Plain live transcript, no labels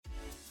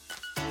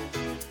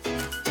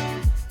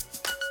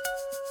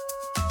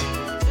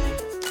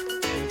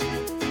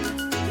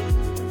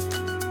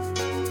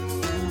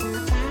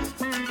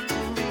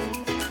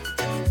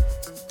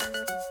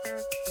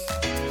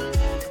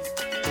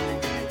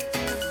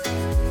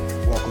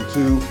to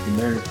the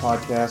Mariners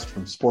podcast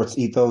from Sports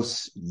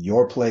Ethos,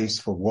 your place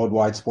for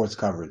worldwide sports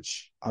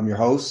coverage. I'm your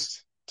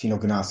host, Tino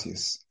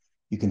Ganasius.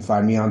 You can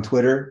find me on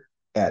Twitter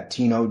at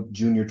Tino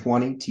Jr.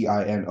 20,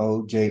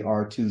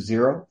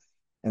 TINOJR20,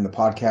 and the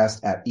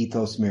podcast at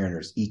Ethos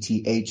Mariners,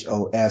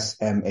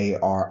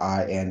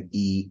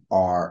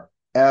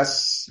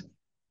 ETHOSMARINERS.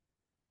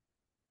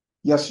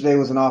 Yesterday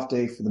was an off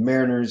day for the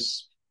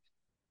Mariners,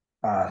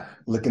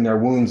 licking their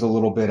wounds a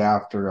little bit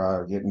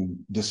after getting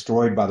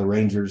destroyed by the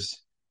Rangers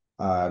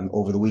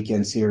over the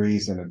weekend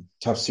series and a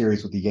tough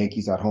series with the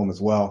Yankees at home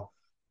as well.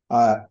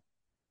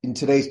 In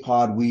today's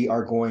pod, we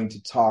are going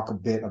to talk a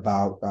bit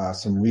about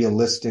some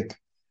realistic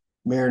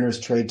Mariners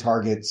trade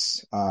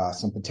targets,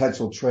 some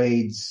potential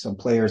trades, some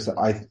players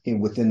that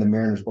within the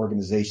Mariners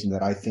organization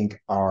that I think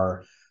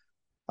are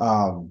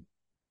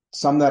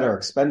some that are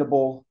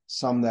expendable,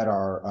 some that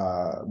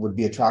are would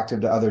be attractive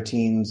to other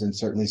teams, and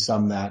certainly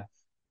some that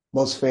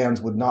most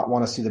fans would not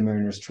want to see the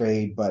Mariners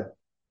trade, but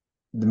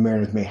the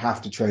Mariners may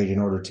have to trade in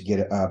order to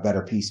get a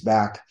better piece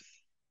back.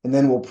 And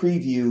then we'll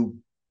preview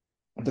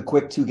the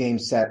quick 2-game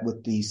set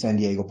with the San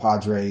Diego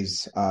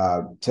Padres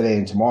today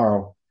and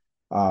tomorrow.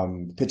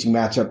 The pitching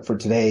matchup for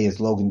today is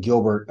Logan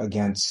Gilbert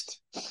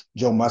against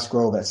Joe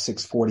Musgrove at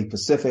 6:40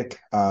 Pacific.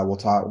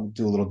 We'll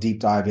do a little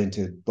deep dive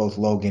into both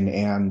Logan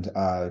and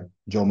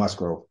Joe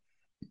Musgrove.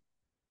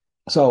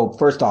 So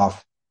first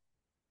off,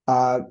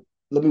 let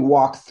me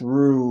walk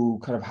through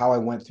kind of how I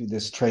went through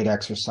this trade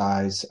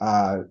exercise.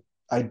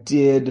 I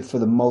did, for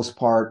the most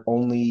part,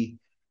 only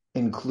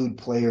include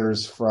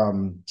players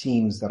from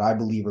teams that I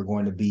believe are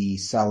going to be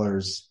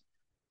sellers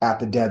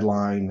at the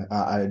deadline.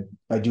 I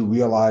do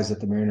realize that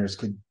the Mariners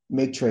could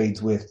make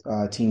trades with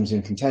teams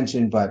in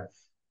contention, but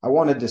I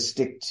wanted to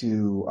stick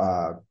to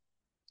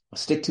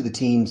the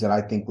teams that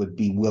I think would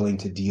be willing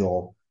to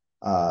deal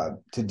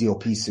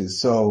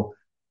pieces. So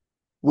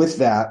with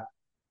that,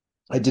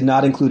 I did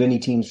not include any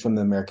teams from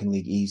the American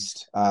League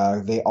East.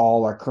 They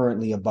all are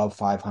currently above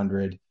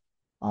 500.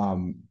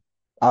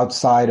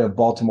 Outside of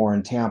Baltimore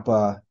and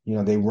Tampa,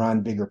 they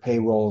run bigger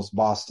payrolls,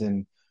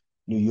 Boston,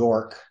 New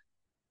York,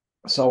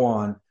 so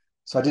on.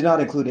 So I did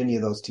not include any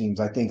of those teams.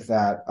 I think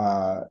that,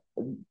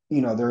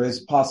 there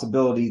is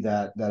possibility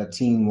that a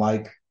team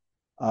like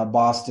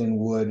Boston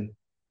would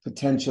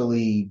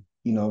potentially,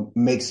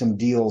 make some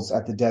deals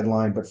at the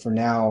deadline. But for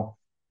now,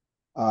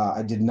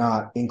 I did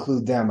not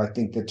include them. I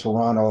think that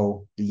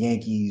Toronto, the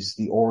Yankees,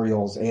 the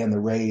Orioles, and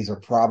the Rays are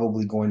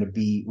probably going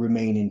to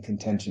remain in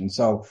contention.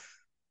 So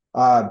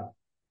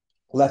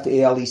left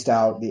the AL East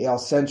out. The AL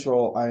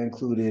Central, I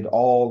included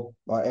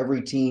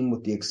every team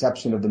with the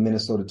exception of the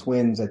Minnesota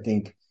Twins. I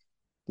think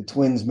the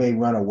Twins may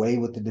run away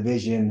with the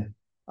division.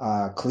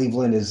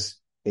 Cleveland is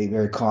a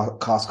very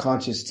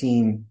cost-conscious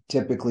team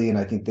typically, and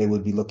I think they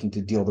would be looking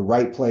to deal the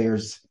right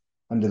players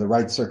under the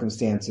right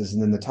circumstances.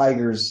 And then the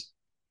Tigers,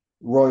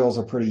 Royals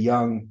are pretty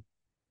young,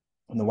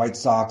 and the White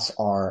Sox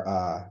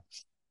are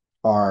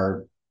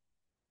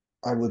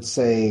I would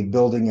say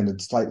building in a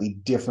slightly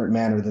different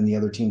manner than the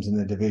other teams in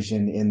the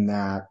division in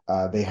that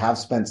they have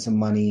spent some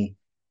money.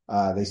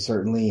 They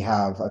certainly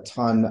have a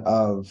ton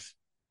of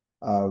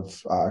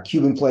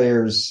Cuban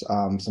players,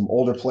 some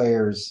older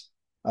players.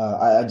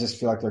 I just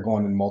feel like they're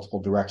going in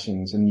multiple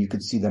directions, and you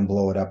could see them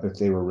blow it up if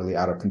they were really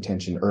out of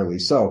contention early.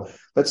 So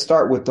let's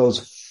start with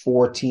those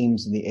 4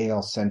 teams in the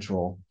AL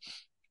Central.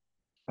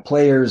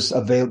 Players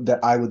that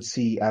I would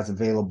see as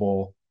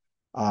available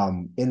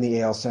in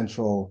the AL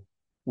Central.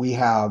 We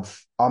have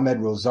Ahmed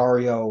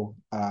Rosario,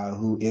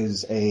 who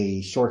is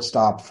a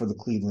shortstop for the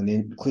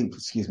Cleveland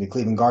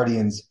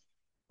Guardians.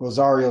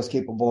 Rosario is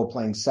capable of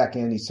playing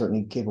second. He's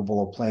certainly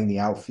capable of playing the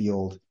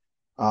outfield.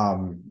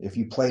 If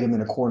you played him in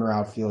a corner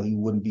outfield, he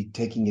wouldn't be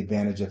taking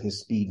advantage of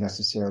his speed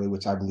necessarily,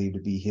 which I believe to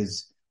be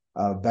his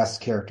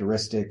best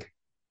characteristic.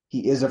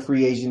 He is a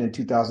free agent in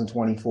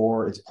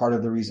 2024. It's part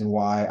of the reason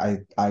why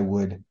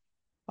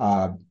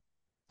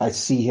I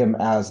see him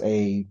as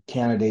a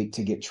candidate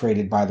to get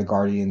traded by the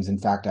Guardians. In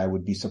fact, I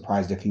would be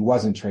surprised if he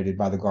wasn't traded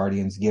by the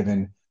Guardians,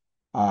 given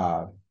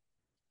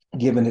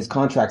his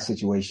contract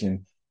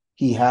situation.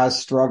 He has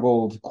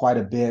struggled quite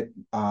a bit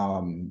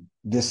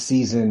this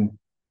season.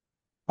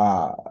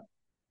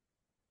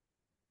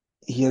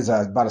 He is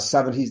about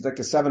he's like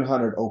a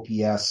 700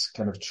 OPS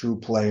kind of true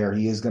player.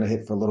 He is going to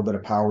hit for a little bit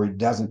of power. He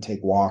doesn't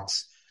take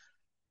walks.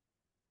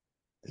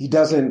 He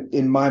doesn't,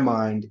 in my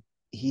mind,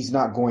 he's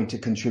not going to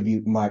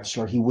contribute much,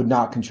 or he would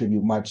not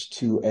contribute much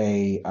to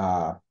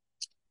the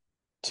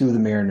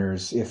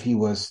Mariners if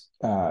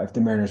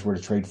the Mariners were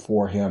to trade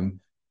for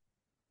him.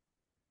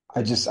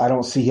 I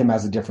don't see him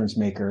as a difference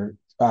maker.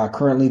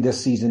 Currently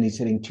this season, he's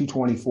hitting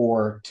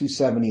 224,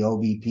 270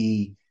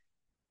 OBP,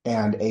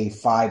 and a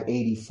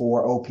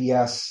 584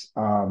 OPS.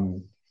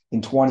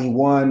 In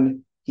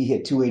 21, he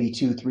hit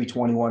 282,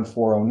 321,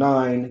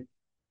 409.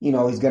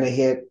 He's going to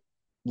hit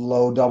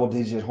low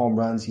double-digit home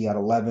runs. He had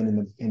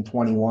 11 in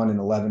 21 and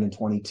 11 in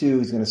 22.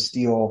 He's going to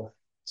steal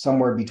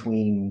somewhere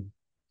between,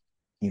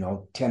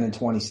 10 and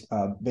 20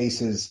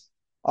 bases.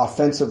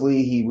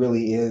 Offensively, he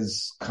really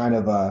is kind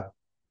of a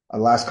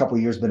last couple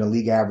of years been a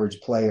league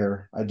average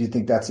player. I do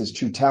think that's his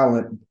true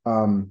talent.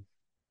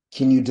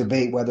 Can you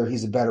debate whether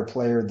he's a better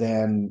player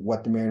than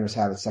what the Mariners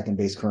have at second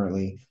base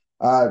currently?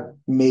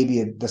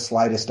 Maybe the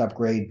slightest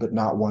upgrade, but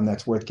not one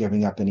that's worth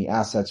giving up any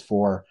assets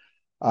for.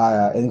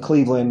 In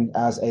Cleveland,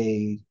 as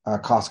a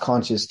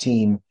cost-conscious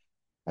team,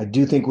 I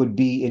do think would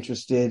be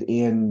interested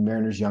in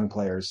Mariners' young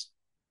players.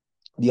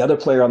 The other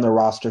player on their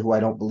roster who I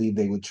don't believe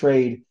they would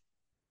trade,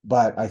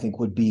 but I think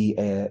would be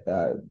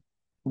a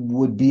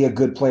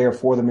good player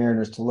for the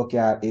Mariners to look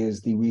at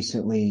is the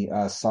recently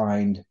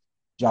signed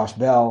Josh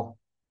Bell.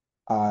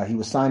 He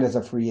was signed as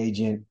a free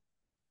agent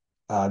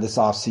this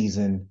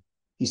offseason.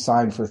 He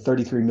signed for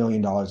 $33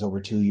 million over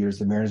 2 years.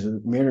 The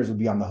Mariners would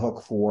be on the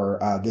hook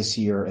for this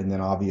year and then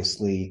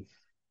obviously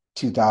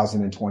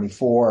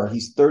 2024.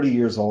 He's 30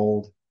 years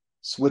old,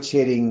 switch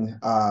hitting,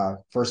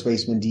 first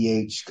baseman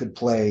DH, could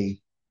play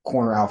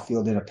corner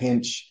outfield in a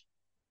pinch.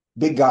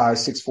 Big guy,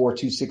 6'4",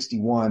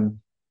 261.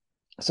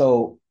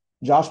 So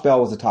Josh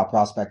Bell was a top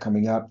prospect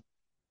coming up.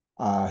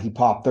 He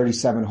popped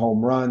 37 home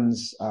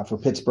runs for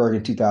Pittsburgh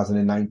in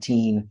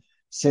 2019.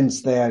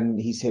 Since then,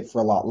 he's hit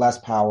for a lot less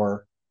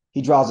power.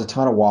 He draws a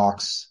ton of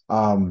walks.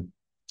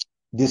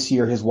 This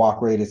year, his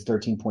walk rate is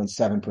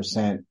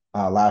 13.7%.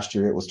 Last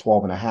year, it was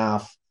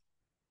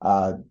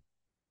 12.5%.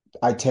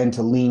 I tend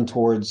to lean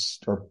towards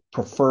or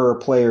prefer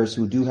players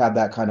who do have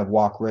that kind of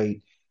walk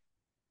rate.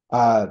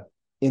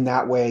 In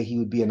that way, he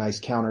would be a nice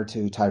counter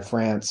to Ty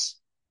France.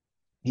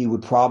 He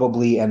would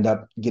probably end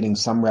up getting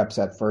some reps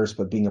at first,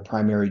 but being a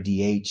primary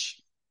DH.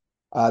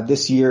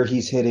 This year,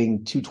 he's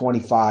hitting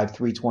 225,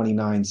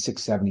 329,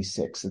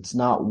 676. It's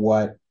not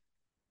what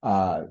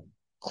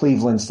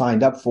Cleveland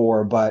signed up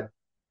for, but,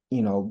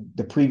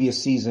 the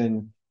previous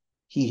season,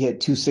 he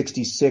hit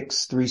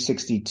 266,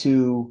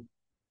 362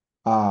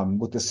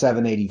 with the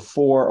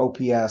 784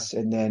 OPS,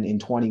 and then in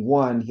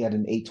 21, he had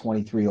an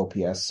 823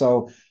 OPS.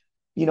 So,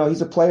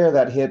 he's a player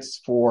that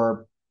hits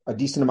for a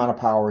decent amount of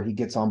power. He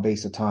gets on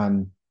base a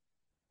ton.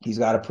 He's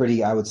got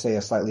I would say,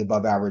 a slightly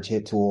above average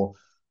hit tool.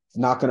 It's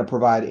not going to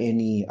provide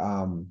any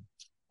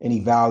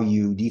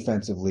value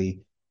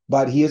defensively,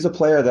 but he is a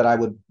player that I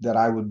would,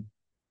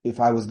 if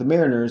I was the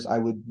Mariners, I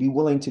would be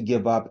willing to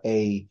give up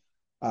a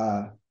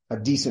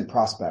decent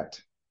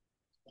prospect,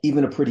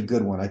 even a pretty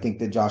good one. I think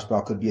that Josh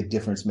Bell could be a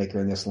difference maker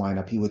in this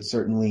lineup. He would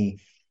certainly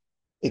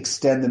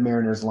extend the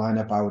Mariners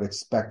lineup. I would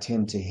expect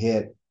him to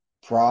hit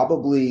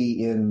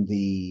probably in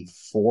the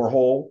 4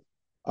 hole.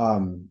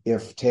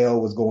 If Teo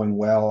was going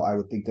well, I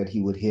would think that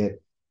he would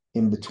hit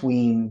in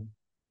between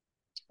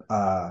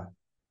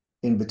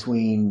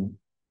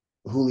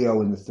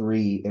Julio in the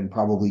 3 and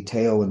probably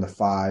Teo in the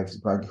 5.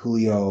 Probably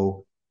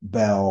Julio,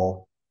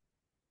 Bell,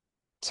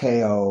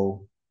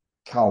 Teo,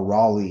 Cal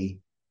Raleigh,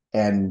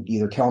 and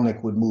either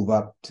Kelenic would move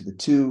up to the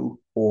 2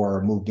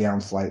 or move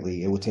down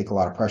slightly. It would take a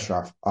lot of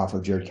pressure off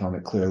of Jarred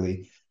Kelenic,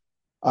 clearly.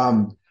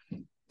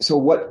 So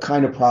what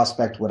kind of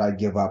prospect would I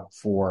give up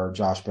for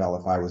Josh Bell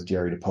if I was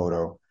Jerry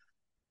Dipoto?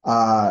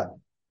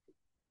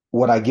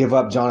 Would I give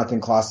up Jonathan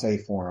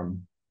Clase for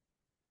him?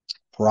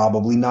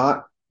 Probably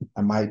not.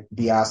 I might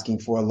be asking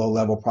for a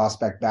low-level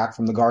prospect back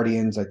from the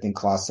Guardians. I think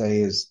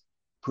Clase is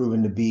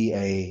proven to be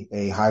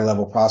a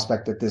high-level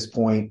prospect at this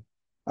point.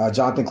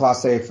 Jonathan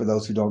Clase, for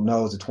those who don't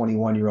know, is a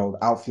 21-year-old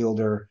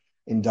outfielder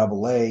in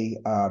Double-A.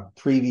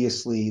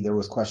 Previously, there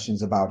was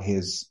questions about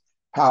his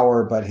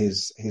power, but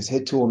his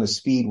hit tool and his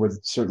speed were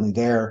certainly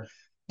there.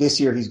 This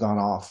year, he's gone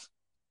off.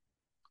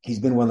 He's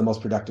been one of the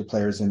most productive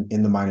players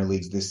in the minor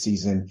leagues this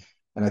season.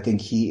 And I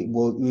think we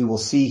will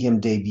see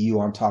him debut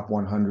on top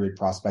 100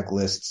 prospect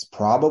lists,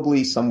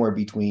 probably somewhere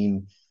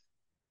between,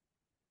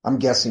 I'm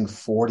guessing,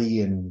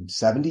 40 and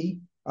 70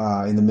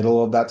 in the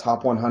middle of that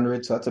top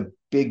 100. So that's a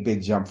big,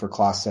 big jump for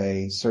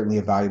Clase, certainly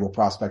a valuable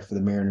prospect for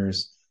the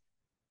Mariners.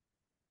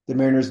 The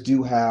Mariners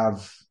do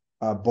have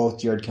both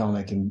Jarred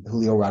Kelenic and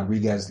Julio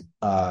Rodriguez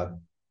for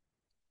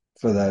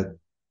the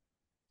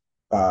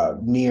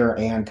near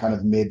and kind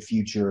of mid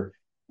future.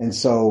 And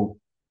so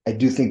I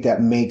do think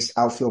that makes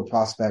outfield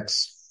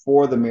prospects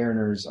for the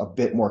Mariners a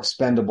bit more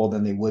expendable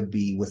than they would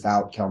be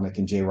without Kelenic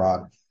and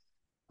J-Rod.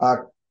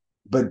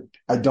 But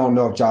I don't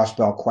know if Josh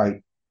Bell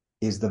quite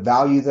is the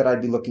value that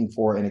I'd be looking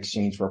for in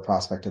exchange for a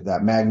prospect of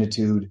that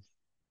magnitude.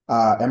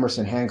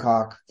 Emerson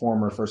Hancock,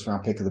 former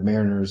first-round pick of the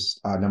Mariners,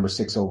 number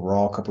 6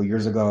 overall a couple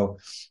years ago.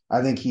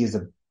 I think he is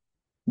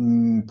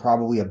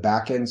probably a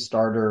back-end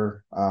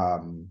starter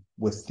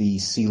with the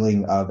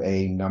ceiling of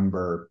a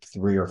number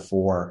 3 or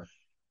 4.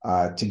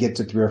 To get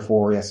to 3 or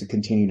 4, he has to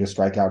continue to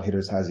strike out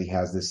hitters as he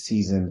has this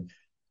season.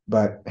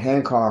 But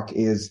Hancock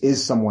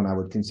is someone I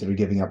would consider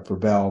giving up for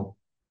Bell.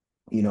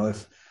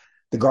 If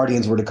the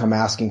Guardians were to come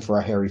asking for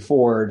a Harry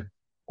Ford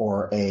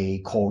or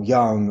a Cole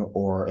Young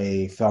or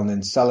a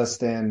Felnin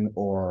Celestin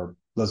or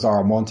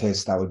Lazaro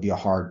Montes, that would be a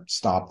hard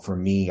stop for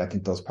me. I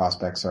think those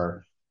prospects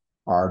are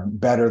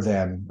better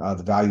than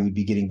the value we'd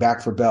be getting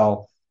back for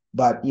Bell.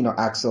 But,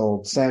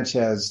 Axel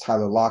Sanchez,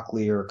 Tyler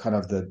Locklear, kind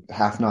of the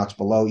half notch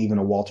below, even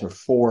a Walter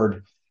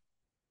Ford,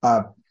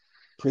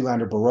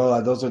 Prelander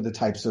Baroa, those are the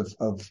types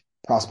of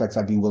prospects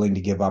I'd be willing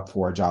to give up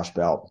for Josh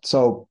Bell.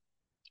 So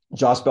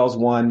Josh Bell's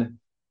one.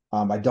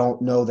 I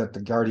don't know that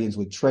the Guardians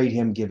would trade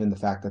him given the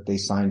fact that they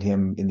signed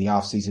him in the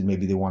offseason.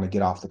 Maybe they want to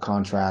get off the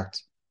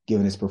contract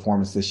given his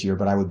performance this year,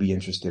 but I would be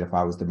interested if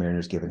I was the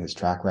Mariners given his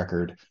track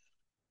record.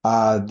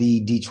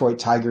 The Detroit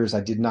Tigers,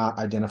 I did not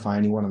identify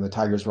anyone on the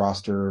Tigers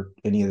roster.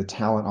 Any of the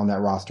talent on that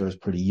roster is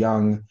pretty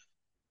young.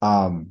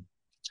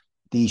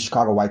 The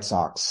Chicago White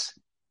Sox.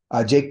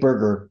 Jake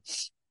Burger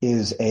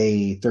is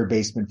a third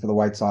baseman for the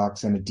White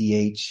Sox and a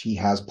DH. He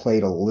has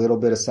played a little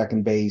bit of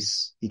second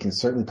base. He can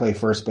certainly play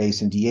first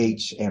base and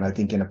DH, and I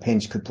think in a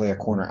pinch could play a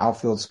corner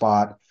outfield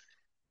spot.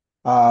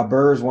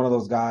 Burger's one of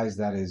those guys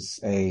that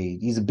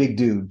he's a big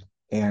dude.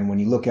 And when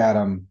you look at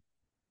him,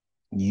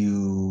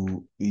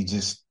 you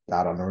just,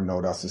 I don't know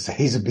what else to say.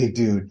 He's a big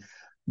dude,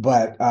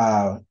 but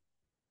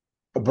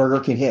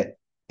Burger can hit.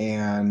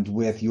 And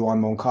with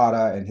Yoan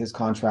Moncada and his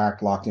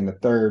contract locked in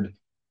at third,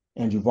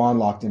 Andrew Vaughn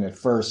locked in at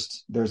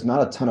first, there's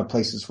not a ton of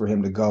places for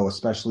him to go,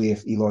 especially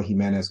if Eloy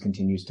Jimenez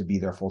continues to be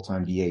their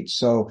full-time DH.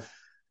 So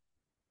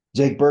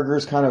Jake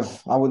Burger's kind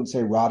of, I wouldn't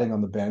say rotting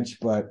on the bench,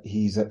 but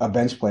he's a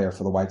bench player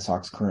for the White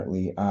Sox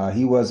currently.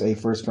 He was a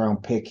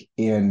first-round pick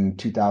in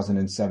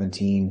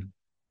 2017,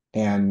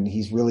 and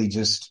he's really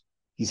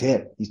he's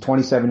hit. He's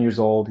 27 years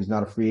old. He's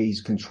not a free agent.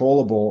 He's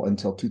controllable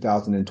until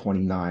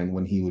 2029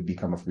 when he would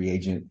become a free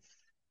agent.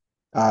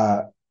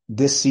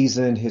 This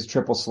season, his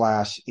triple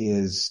slash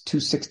is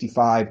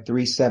 265,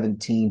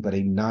 317, but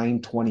a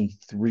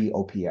 923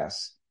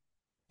 OPS.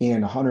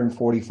 In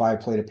 145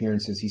 plate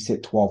appearances, he's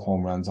hit 12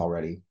 home runs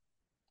already.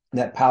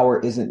 That power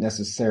isn't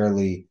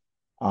necessarily,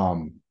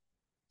 I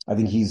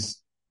think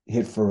he's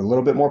hit for a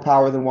little bit more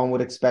power than one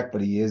would expect, but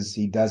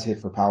he does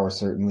hit for power,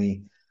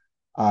 certainly.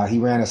 He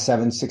ran a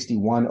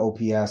 761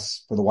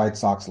 OPS for the White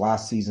Sox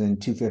last season,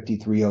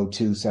 250,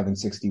 302,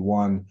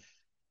 761.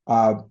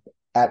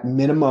 At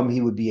minimum, he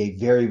would be a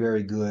very,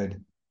 very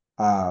good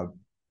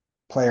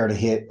player to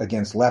hit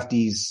against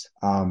lefties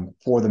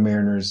for the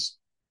Mariners.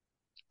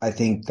 I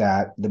think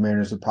that the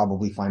Mariners would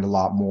probably find a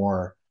lot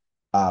more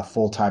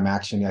full-time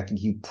action. I think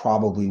he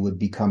probably would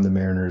become the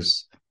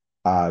Mariners'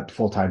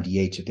 full-time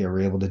DH if they were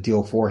able to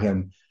deal for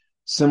him.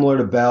 Similar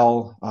to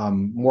Bell,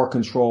 more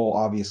control,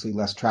 obviously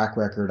less track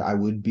record. I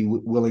would be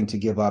willing to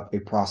give up a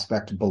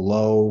prospect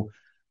below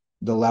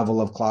the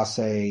level of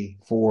Clase,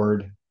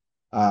 Ford,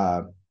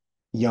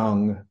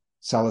 Young,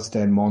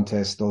 Celestin,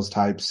 Montes, those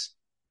types.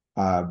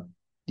 Would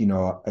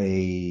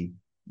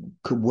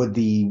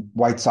the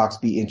White Sox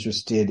be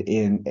interested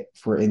in,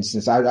 for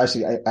instance, I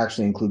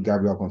actually include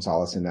Gabriel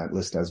Gonzalez in that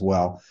list as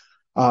well.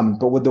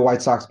 But would the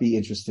White Sox be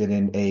interested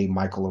in a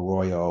Michael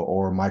Arroyo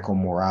or Michael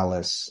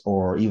Morales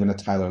or even a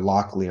Tyler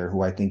Locklear,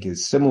 who I think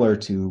is similar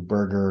to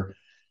Burger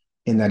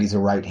in that he's a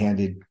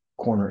right-handed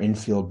corner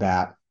infield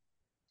bat,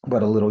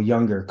 but a little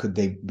younger? Could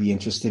they be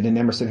interested in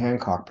Emerson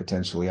Hancock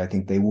potentially? I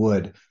think they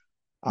would.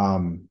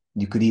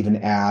 You could even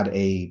add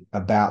a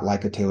bat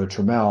like a Taylor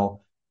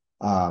Trammell.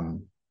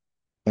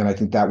 And I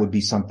think that would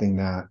be something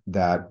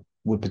that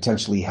would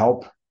potentially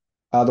help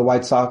the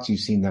White Sox.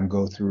 You've seen them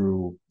go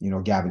through,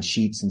 Gavin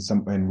Sheets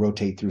and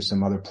rotate through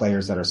some other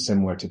players that are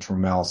similar to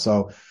Trammell.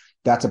 So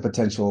that's a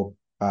potential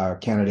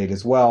candidate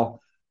as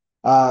well.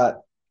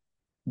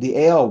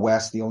 The AL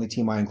West, the only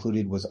team I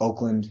included was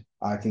Oakland.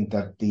 I think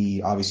that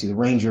obviously the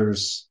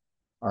Rangers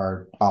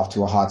are off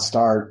to a hot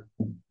start.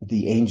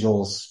 The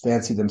Angels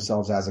fancy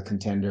themselves as a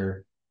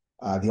contender.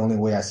 The only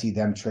way I see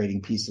them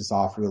trading pieces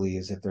off really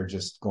is if they're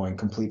just going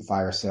complete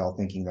fire sale,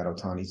 thinking that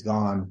Ohtani's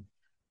gone.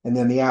 And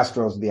then the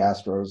Astros,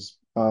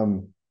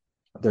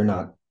 they're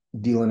not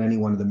dealing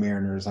anyone to the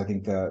Mariners. I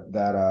think that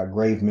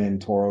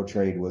Graveman Toro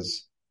trade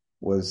was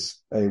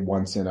a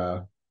once in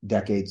a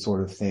decade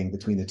sort of thing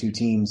between the two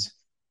teams.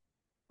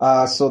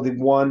 So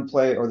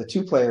the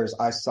two players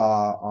I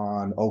saw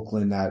on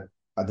Oakland that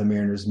the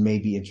Mariners may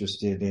be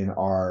interested in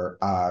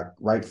are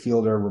right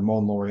fielder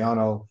Ramon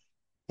Laureano,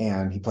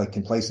 and he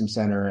can play some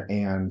center,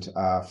 and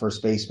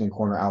first baseman,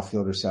 corner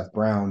outfielder Seth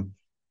Brown.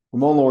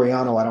 Ramon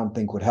Laureano, I don't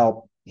think would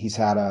help. He's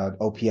had an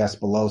OPS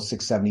below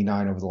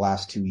 679 over the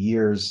last 2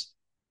 years.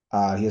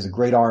 He has a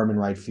great arm in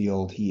right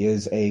field. He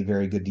is a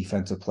very good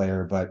defensive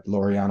player, but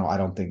Laureano, I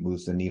don't think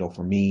moves the needle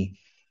for me.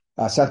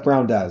 Seth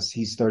Brown does.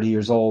 He's 30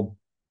 years old.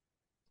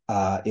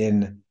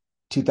 In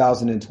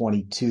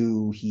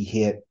 2022, he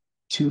hit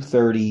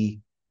 230,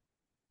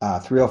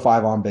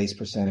 305 on base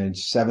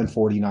percentage,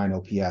 749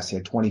 OPS. He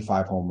had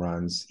 25 home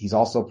runs. He's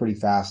also pretty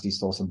fast. He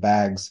stole some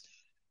bags,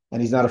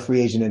 and he's not a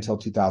free agent until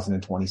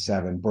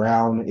 2027.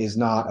 Brown is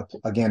not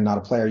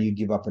a player you'd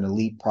give up an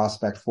elite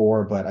prospect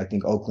for, but I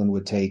think Oakland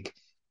would take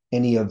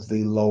any of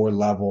the lower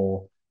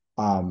level,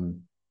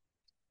 kind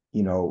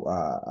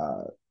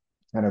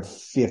of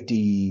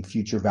 50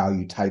 future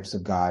value types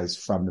of guys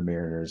from the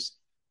Mariners.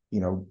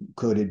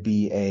 Could it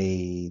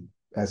be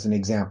as an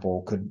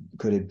example,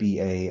 could it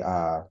be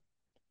a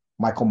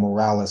Michael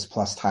Morales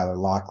plus Tyler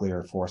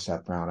Locklear for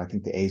Seth Brown? I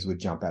think the A's would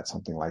jump at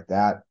something like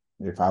that.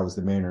 If I was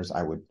the Mariners,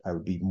 I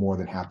would be more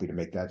than happy to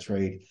make that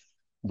trade.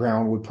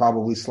 Brown would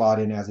probably slot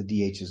in as a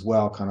DH as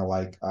well, kind of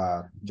like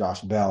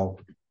Josh Bell.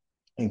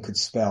 and could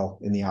spell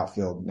in the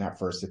outfield at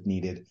first if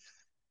needed.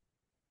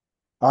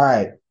 All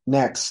right,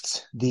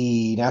 next,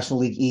 the National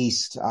League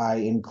East. I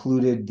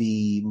included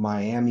the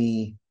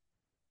Miami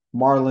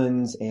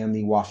Marlins and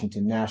the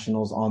Washington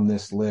Nationals on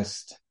this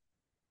list.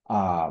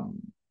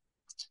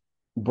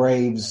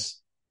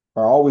 Braves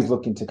are always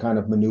looking to kind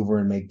of maneuver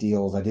and make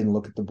deals. I didn't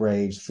look at the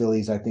Braves.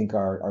 Phillies, I think,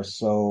 are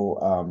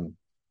so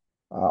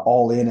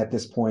all in at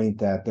this point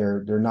that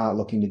they're not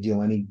looking to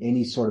deal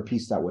any sort of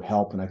piece that would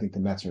help. And I think the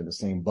Mets are in the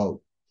same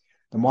boat.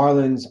 The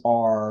Marlins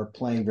are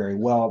playing very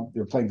well.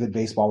 They're playing good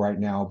baseball right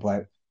now,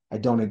 but I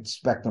don't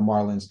expect the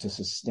Marlins to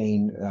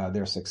sustain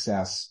their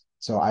success.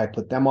 So I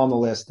put them on the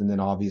list. And then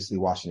obviously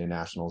Washington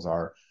Nationals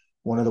are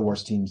one of the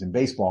worst teams in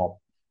baseball.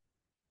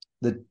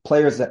 The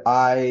players that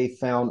I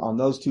found on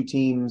those two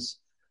teams,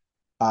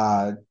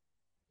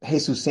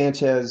 Jesus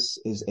Sanchez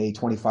is a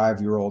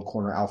 25-year-old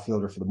corner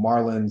outfielder for the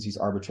Marlins. He's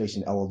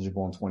arbitration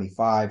eligible in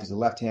 25. He's a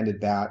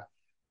left-handed bat,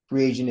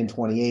 free agent in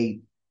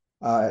 28.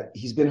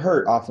 He's been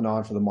hurt off and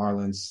on for the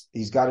Marlins.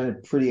 He's got a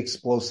pretty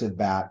explosive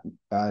bat,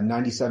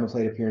 97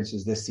 plate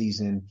appearances this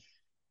season,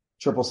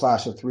 triple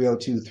slash of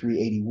 302,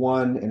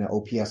 381, and an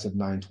OPS of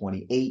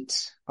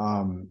 928.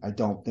 I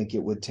don't think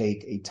it would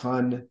take a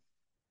ton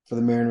for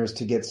the Mariners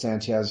to get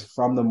Sanchez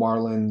from the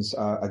Marlins.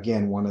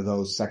 Again, one of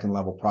those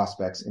second-level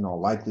prospects in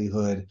all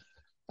likelihood.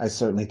 I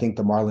certainly think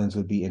the Marlins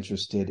would be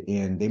interested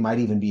in, they might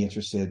even be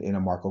interested in a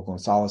Marco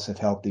Gonzalez if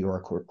healthy, or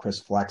a Chris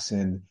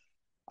Flexen,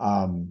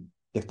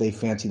 if they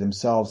fancy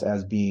themselves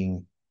as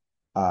being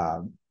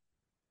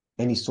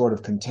any sort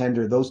of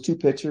contender. Those two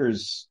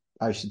pitchers,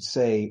 I should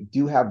say,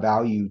 do have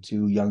value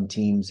to young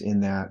teams in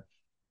that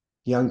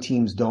young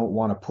teams don't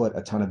want to put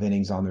a ton of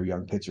innings on their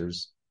young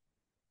pitchers.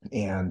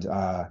 And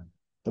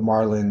the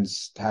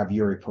Marlins have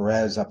Yuri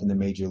Perez up in the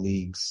major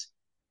leagues,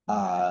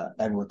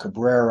 Edward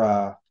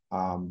Cabrera,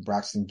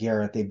 Braxton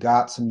Garrett. They've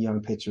got some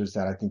young pitchers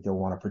that I think they'll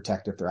want to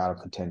protect if they're out of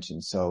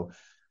contention. So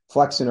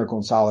Flexen or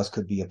Gonzalez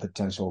could be a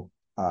potential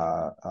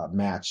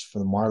match for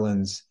the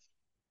Marlins.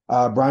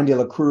 Brian De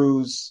La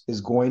Cruz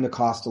is going to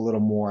cost a little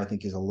more. I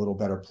think he's a little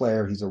better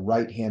player. He's a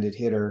right-handed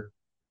hitter.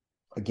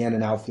 Again,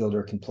 an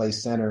outfielder, can play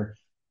center,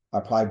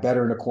 probably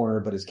better in a corner,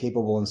 but is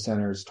capable in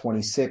center. Is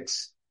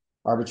 26.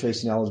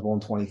 Arbitration eligible in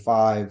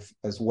 25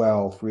 as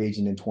well, free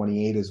agent in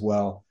 28 as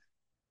well.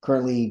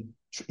 Currently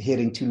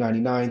hitting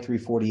 299,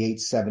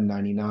 348,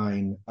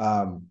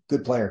 799.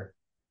 Good player.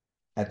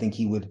 I think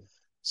he would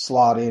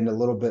slot in a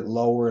little bit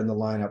lower in the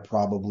lineup,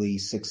 probably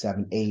 6,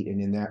 7, 8,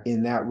 and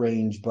in that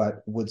range,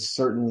 but would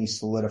certainly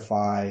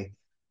solidify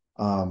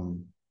the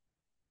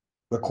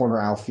corner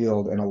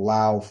outfield and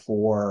allow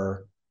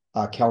for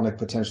Kelenic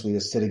potentially to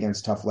sit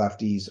against tough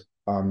lefties.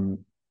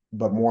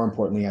 But more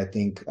importantly, I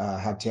think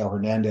have Teo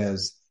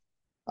Hernandez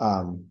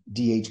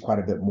DH quite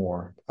a bit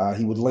more.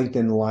 He would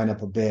lengthen the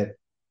lineup a bit.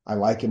 I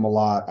like him a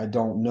lot. I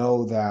don't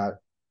know that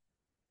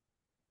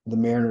the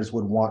Mariners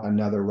would want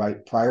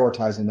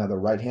prioritize another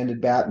right-handed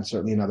bat and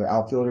certainly another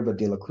outfielder, but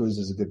De La Cruz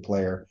is a good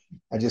player.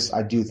 I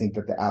do think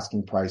that the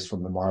asking price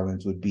from the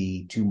Marlins would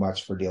be too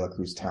much for De La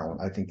Cruz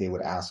talent. I think they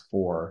would ask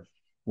for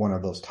one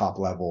of those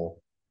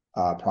top-level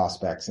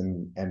prospects,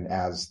 and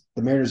as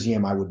the Mariners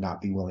GM, I would not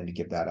be willing to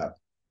give that up.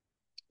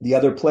 The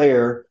other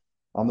player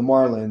on the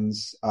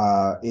Marlins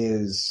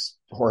is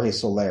Jorge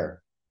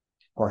Soler.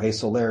 Jorge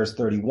Soler is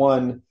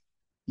 31.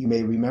 You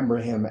may remember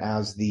him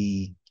as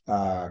the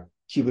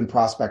Cuban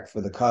prospect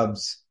for the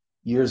Cubs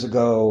years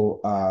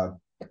ago.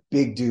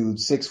 Big dude,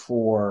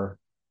 6'4",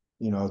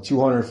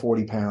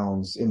 240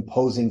 pounds,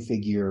 imposing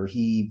figure.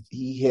 He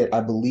hit,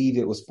 I believe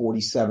it was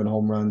 47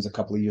 home runs a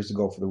couple of years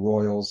ago for the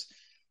Royals.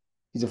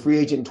 He's a free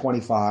agent in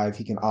 25.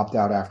 He can opt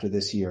out after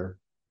this year.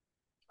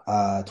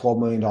 $12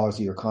 million a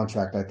year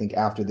contract. I think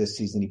after this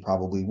season, he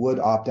probably would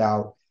opt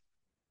out.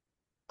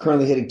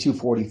 Currently hitting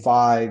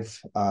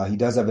 245. He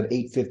does have an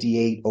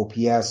 858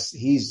 OPS.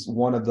 He's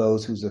one of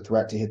those who's a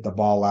threat to hit the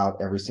ball out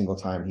every single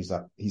time he's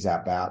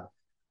at bat.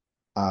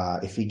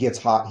 If he gets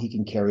hot, he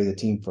can carry the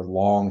team for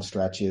long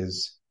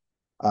stretches.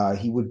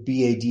 He would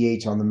be a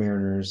DH on the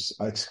Mariners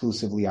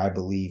exclusively, I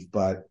believe,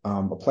 but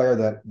a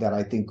player that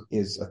I think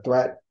is a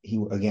threat. He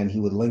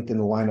would lengthen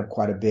the lineup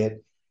quite a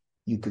bit.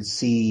 You could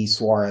see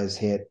Suarez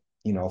hit,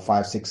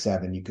 5, 6,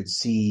 7. You could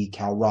see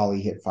Cal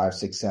Raleigh hit 5,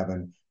 6,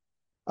 7.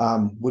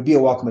 Would be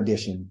a welcome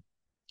addition.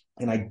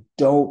 And I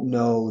don't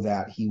know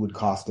that he would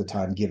cost a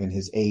ton given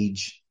his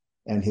age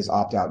and his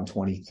opt-out in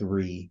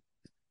 23.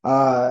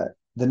 The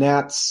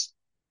Nats,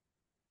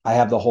 I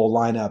have the whole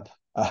lineup,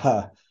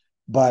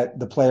 but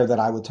the player that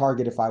I would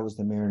target if I was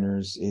the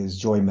Mariners is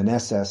Joey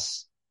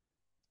Meneses.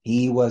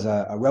 He was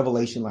a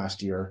revelation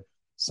last year.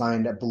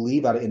 Signed, I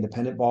believe, out of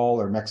independent ball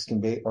or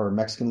Mexican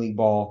League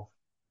ball.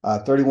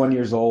 31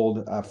 years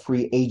old,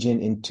 free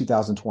agent in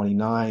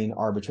 2029,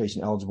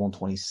 arbitration eligible in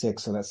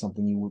 26. So that's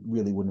something you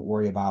really wouldn't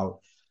worry about.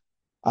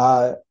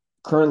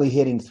 Currently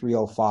hitting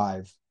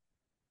 305,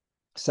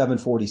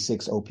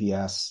 746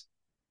 OPS.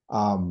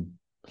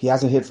 He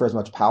hasn't hit for as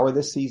much power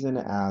this season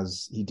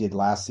as he did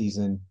last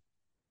season.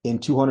 in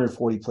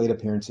 240 plate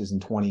appearances in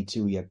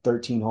 22. He had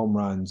 13 home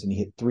runs and he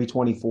hit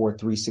 324,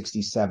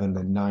 367,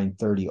 and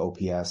 930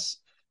 OPS.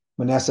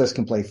 Meneses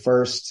can play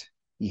first.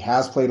 He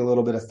has played a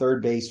little bit of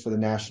third base for the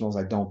Nationals.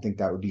 I don't think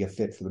that would be a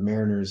fit for the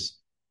Mariners.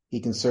 He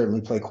can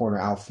certainly play corner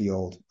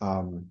outfield.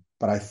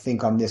 But I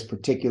think on this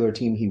particular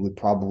team, he would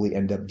probably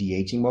end up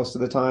DHing most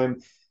of the time.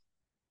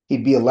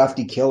 He'd be a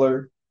lefty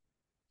killer.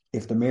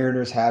 If the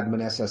Mariners had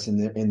Meneses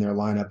in their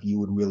lineup, you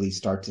would really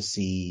start to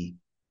see,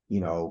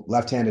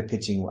 left-handed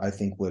pitching. I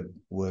think would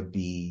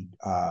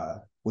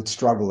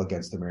struggle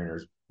against the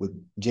Mariners with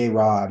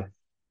J-Rod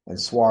and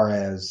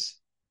Suarez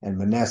and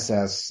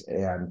Meneses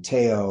and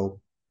Teo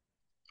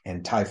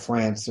and Ty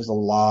France. There's a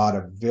lot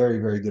of very,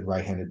 very good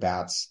right-handed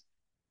bats.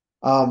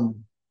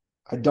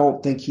 I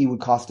don't think he would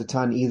cost a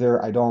ton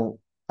either.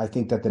 I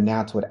think that the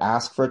Nats would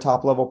ask for a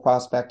top level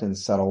prospect and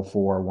settle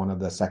for one of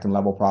the second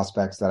level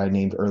prospects that I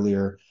named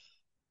earlier.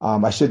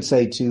 I should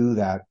say too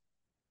that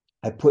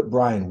I put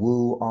Bryan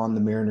Woo on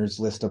the Mariners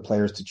list of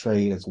players to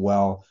trade as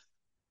well.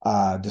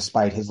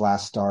 Despite his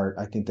last start,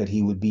 I think that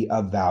he would be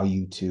of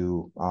value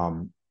to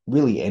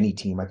really any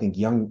team. I think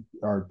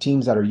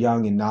teams that are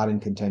young and not in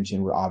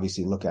contention would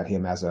obviously look at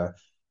him as a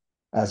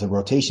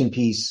rotation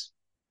piece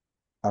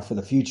for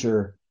the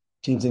future.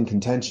 Teams in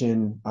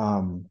contention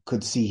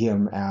could see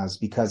him as,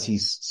 because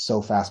he's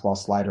so fastball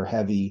slider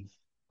heavy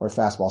or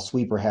fastball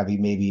sweeper heavy,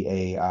 maybe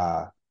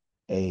a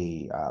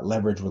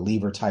leverage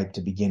reliever type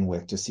to begin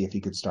with to see if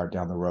he could start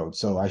down the road.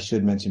 So I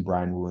should mention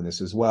Bryan Woo in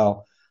this as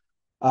well.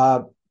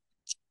 NL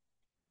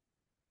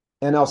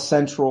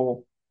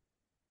Central,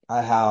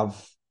 I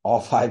have all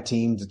 5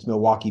 teams. It's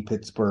Milwaukee,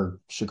 Pittsburgh,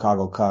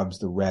 Chicago Cubs,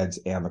 the Reds,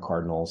 and the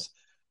Cardinals.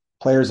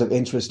 Players of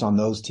interest on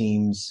those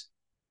teams.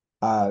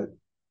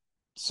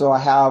 So I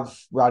have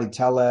Rowdy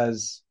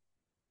Tellez.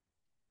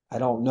 I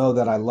don't know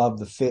that I love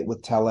the fit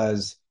with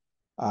Tellez.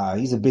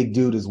 He's a big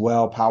dude as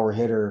well, power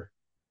hitter.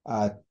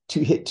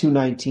 Hit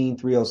 219,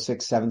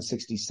 306,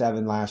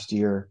 767 last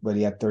year, but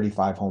he had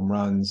 35 home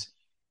runs.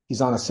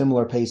 He's on a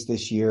similar pace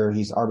this year.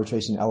 He's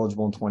arbitration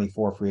eligible in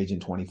 24, free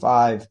agent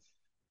 25.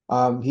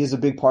 He is a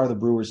big part of the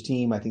Brewers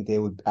team. I think they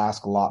would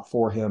ask a lot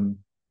for him.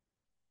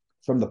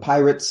 From the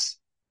Pirates,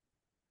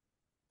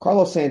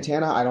 Carlos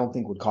Santana, I don't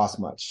think would cost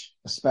much,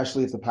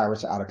 especially if the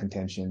Pirates are out of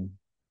contention.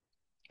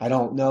 I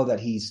don't know that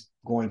he's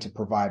going to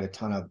provide a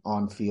ton of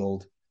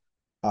on-field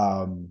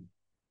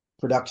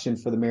production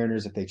for the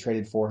Mariners if they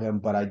traded for him,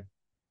 but I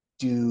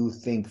do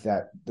think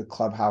that the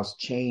clubhouse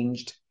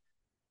changed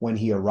when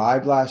he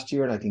arrived last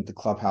year, and I think the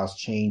clubhouse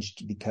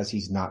changed because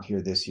he's not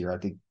here this year. I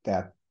think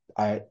that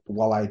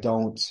while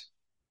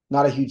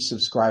not a huge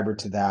subscriber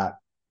to that,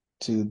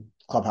 to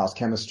clubhouse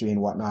chemistry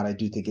and whatnot, I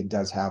do think it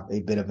does have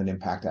a bit of an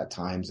impact at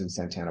times, and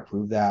Santana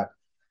proved that.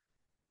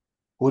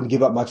 Wouldn't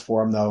give up much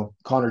for him, though.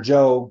 Connor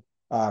Joe,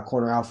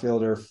 corner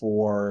outfielder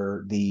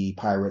for the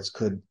Pirates,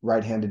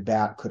 right-handed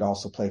bat, could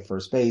also play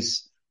first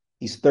base.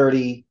 He's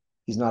 30.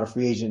 He's not a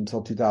free agent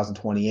until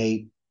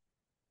 2028.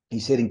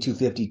 He's hitting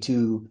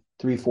 252,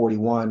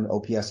 341,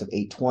 OPS of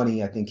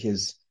 820. I think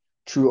his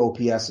true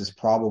OPS is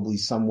probably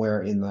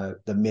somewhere in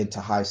the mid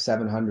to high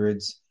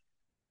 700s.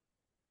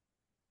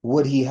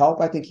 Would he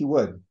help? I think he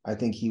would. I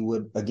think he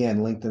would,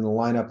 again, lengthen the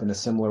lineup in a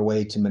similar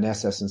way to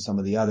Meneses and some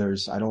of the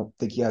others. I don't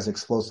think he has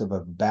explosive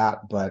of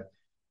bat, but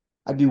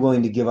I'd be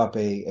willing to give up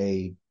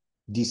a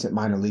decent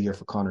minor leaguer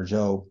for Connor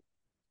Joe.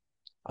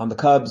 On the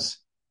Cubs,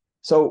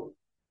 so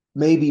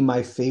maybe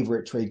my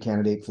favorite trade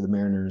candidate for the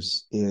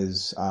Mariners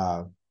is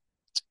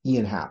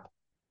Ian Happ.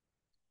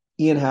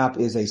 Ian Happ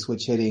is a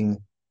switch-hitting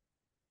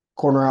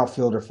corner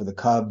outfielder for the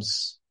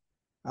Cubs.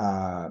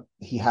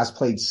 He has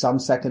played some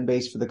second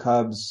base for the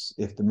Cubs.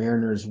 If the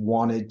Mariners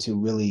wanted to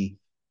really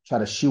try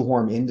to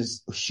shoehorn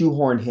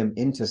him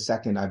into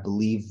second, I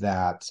believe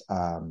that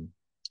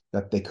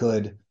they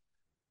could.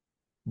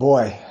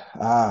 Boy,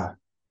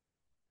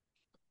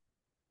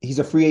 he's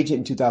a free agent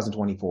in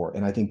 2024,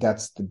 and I think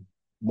that's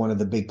one of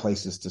the big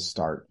places to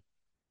start.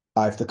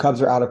 If the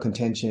Cubs are out of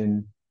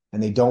contention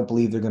and they don't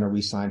believe they're going to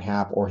re-sign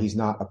Happ, or he's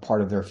not a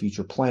part of their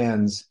future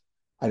plans,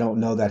 I don't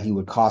know that he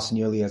would cost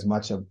nearly as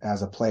much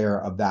as a player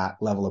of that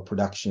level of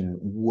production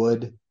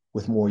would,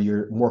 with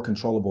more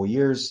controllable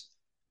years.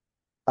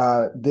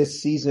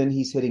 This season,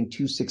 he's hitting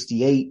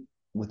 268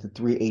 with a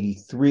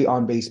 383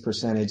 on-base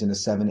percentage and a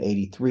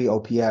 783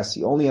 OPS.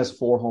 He only has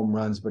 4 home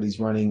runs, but he's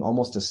running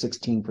almost a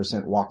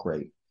 16% walk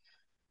rate.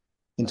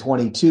 In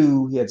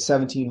 22, he had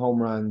 17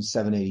 home runs,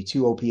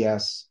 782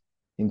 OPS.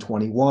 In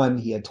 21,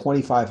 he had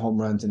 25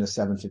 home runs and a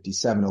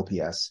 757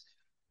 OPS.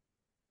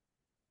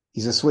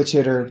 He's a switch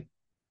hitter.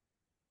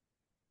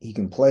 He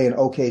can play an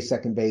okay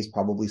second base,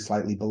 probably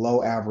slightly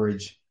below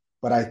average,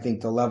 but I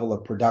think the level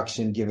of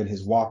production, given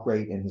his walk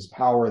rate and his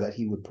power that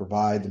he would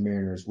provide the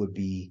Mariners, would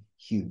be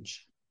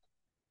huge.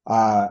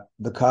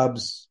 The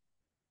Cubs,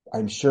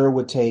 I'm sure,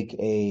 would take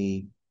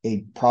a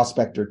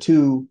prospect or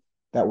two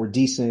that were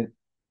decent,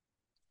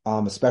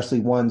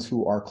 especially ones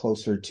who are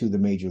closer to the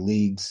major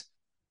leagues.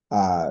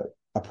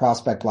 A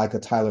prospect like a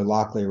Tyler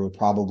Locklear would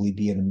probably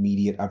be an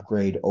immediate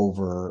upgrade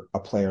over a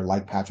player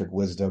like Patrick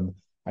Wisdom.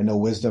 I know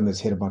Wisdom has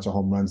hit a bunch of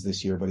home runs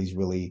this year, but he's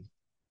really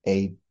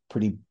a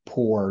pretty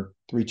poor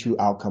 3-2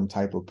 outcome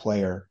type of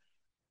player.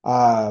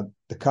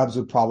 The Cubs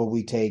would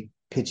probably take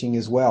pitching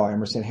as well.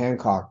 Emerson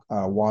Hancock,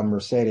 Juan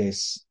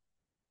Mercedes,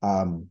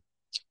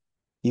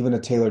 even a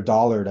Taylor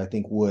Dollard, I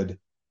think would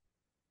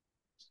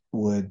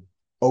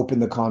open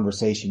the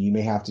conversation. You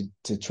may have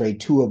to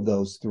trade two of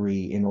those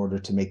three in order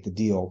to make the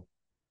deal.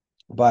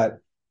 But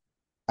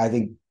I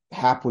think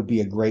Happ would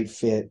be a great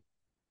fit.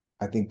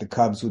 I think the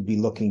Cubs would be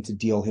looking to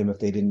deal him if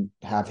they didn't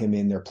have him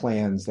in their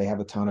plans. They have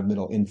a ton of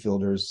middle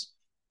infielders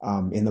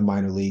in the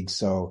minor leagues.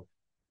 So,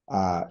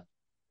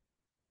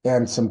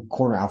 and some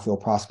corner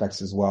outfield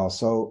prospects as well.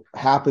 So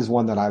Happ is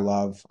one that I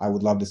love. I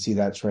would love to see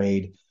that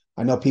trade.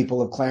 I know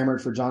people have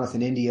clamored for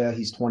Jonathan India.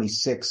 He's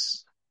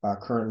 26,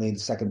 currently the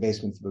second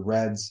baseman for the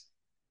Reds.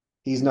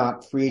 He's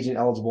not free agent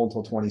eligible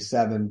until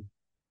 27.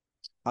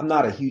 I'm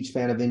not a huge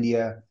fan of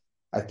India.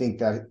 I think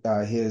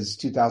that his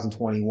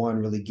 2021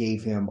 really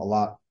gave him a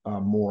lot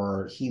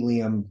more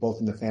helium, both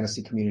in the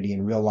fantasy community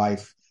and real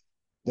life,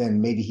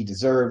 than maybe he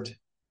deserved.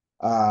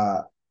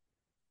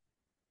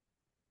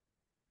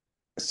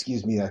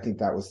 Excuse me, I think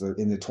that was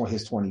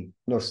his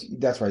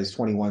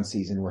 21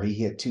 season where he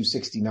hit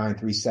 269,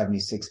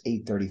 376,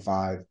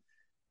 835,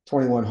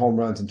 21 home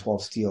runs and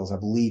 12 steals. I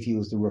believe he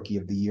was the rookie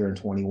of the year in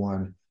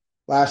 21.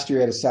 Last year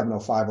he had a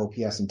 705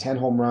 OPS and 10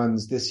 home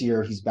runs. This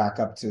year he's back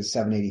up to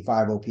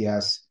 785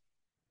 OPS.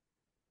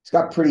 He's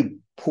got pretty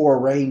poor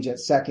range at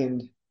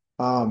second.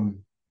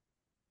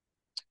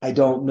 I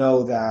don't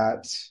know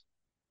that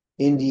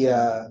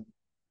India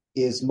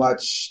is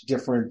much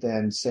different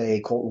than,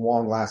 say, Kolten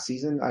Wong last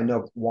season. I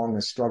know Wong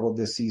has struggled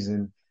this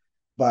season,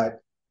 but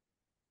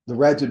the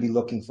Reds would be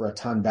looking for a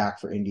ton back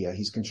for India.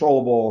 He's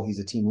controllable. He's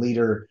a team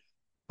leader.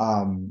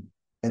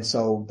 And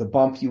so the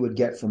bump you would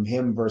get from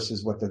him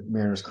versus what the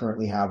Mariners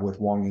currently have with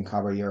Wong and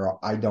Caballero,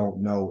 I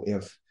don't know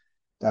if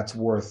that's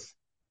worth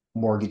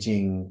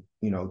mortgaging,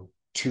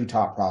 two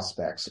top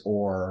prospects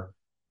or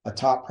a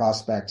top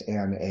prospect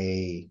and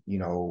a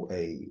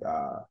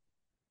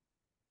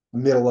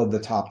middle of the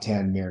top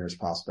 10 Mariners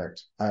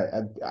prospect.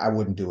 I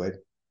wouldn't do it.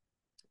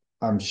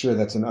 I'm sure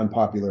that's an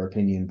unpopular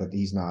opinion, but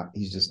he's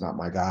just not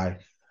my guy.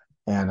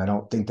 And I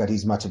don't think that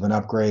he's much of an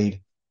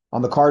upgrade.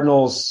 On the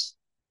Cardinals,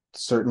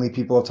 certainly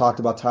people have talked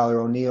about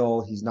Tyler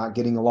O'Neill. He's not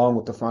getting along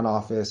with the front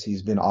office.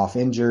 He's been off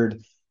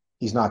injured.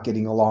 He's not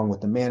getting along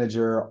with the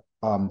manager,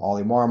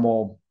 Ollie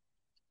Marmol.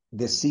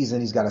 This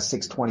season, he's got a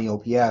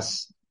 620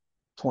 OPS.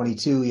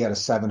 22, he had a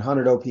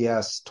 700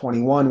 OPS.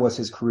 21 was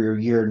his career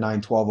year,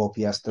 912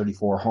 OPS,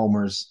 34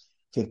 homers,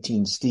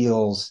 15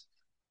 steals.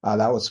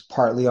 That was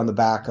partly on the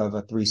back of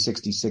a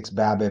 366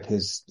 BABIP,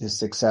 his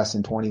success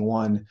in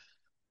 21.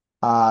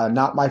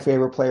 Not my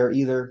favorite player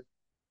either.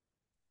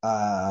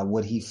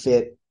 Would he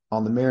fit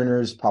on the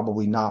Mariners?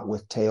 Probably not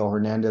with Teo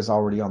Hernandez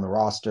already on the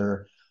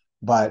roster,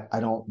 but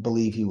I don't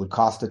believe he would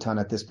cost a ton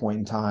at this point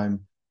in time.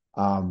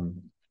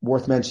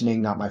 Worth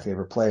mentioning, not my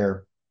favorite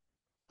player.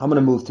 I'm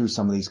going to move through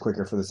some of these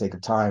quicker for the sake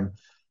of time.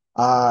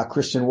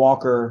 Christian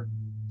Walker,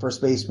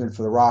 first baseman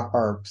for the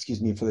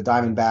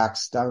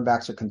Diamondbacks.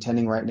 Diamondbacks are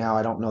contending right now.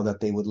 I don't know that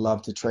they would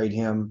love to trade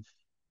him.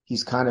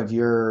 He's kind of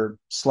your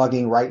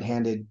slugging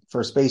right-handed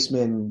first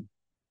baseman,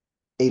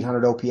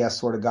 800 OPS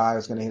sort of guy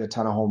who's going to hit a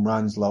ton of home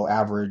runs, low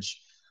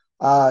average.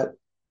 Would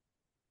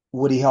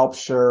he help?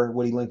 Sure.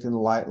 Would he lengthen the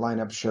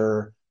lineup?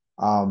 Sure.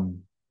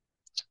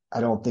 I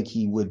don't think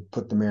he would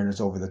put the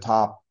Mariners over the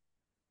top.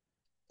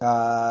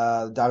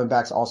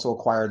 Diamondbacks also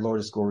acquired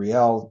Lourdes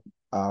Gurriel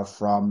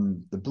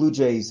from the Blue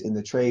Jays in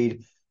the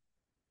trade.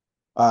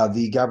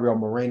 The Gabriel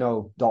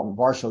Moreno, Dalton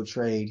Varsho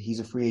trade. He's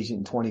a free agent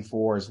in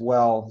 24 as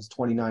well. He's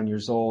 29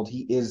 years old.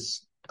 He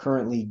is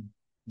currently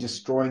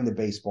destroying the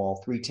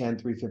baseball. 310,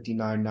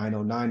 359,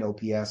 909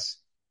 OPS.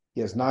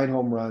 He has 9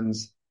 home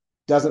runs.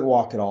 Doesn't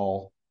walk at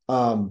all.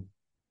 Can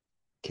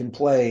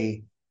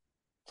play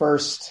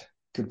first.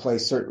 Could play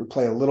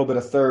a little bit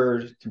of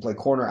third. Can play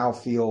corner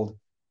outfield.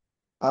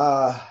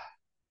 Does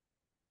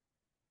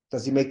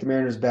he make the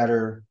Mariners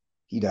better?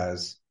 He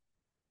does.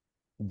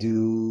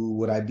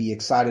 Would I be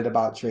excited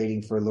about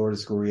trading for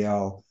Lourdes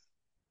Gurriel?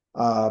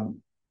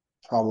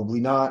 Probably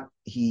not.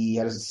 He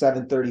had a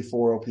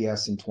 734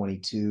 OPS in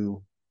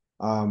 22.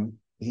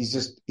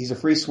 He's a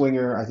free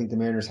swinger. I think the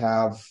Mariners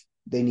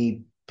they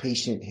need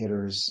patient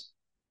hitters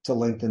to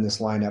lengthen this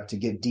lineup, to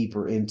get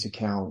deeper into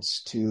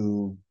counts,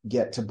 to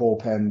get to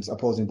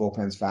opposing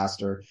bullpens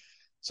faster.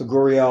 So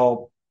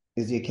Gurriel,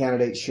 is he a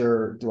candidate?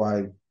 Sure. Do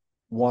I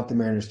want the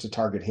Mariners to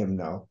target him?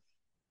 No.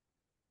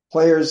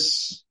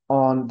 Players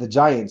on the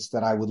Giants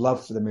that I would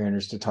love for the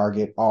Mariners to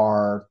target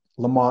are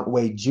Lamont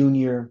Wade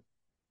Jr.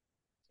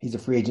 He's a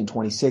free agent,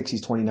 26.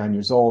 He's 29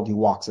 years old. He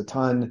walks a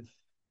ton.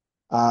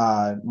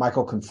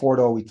 Michael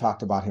Conforto, we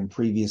talked about him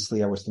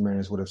previously. I wish the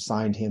Mariners would have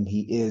signed him.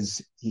 He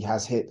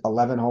has hit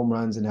 11 home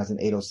runs and has an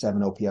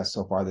 807 OPS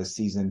so far this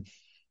season.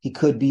 He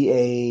could be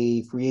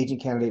a free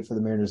agent candidate for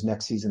the Mariners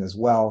next season as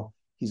well.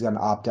 He's going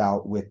to opt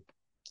out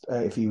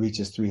if he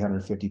reaches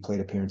 350 plate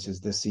appearances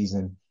this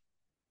season.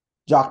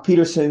 Jock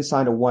Peterson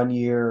signed a 1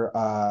 year,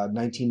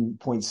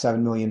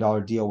 $19.7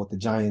 million deal with the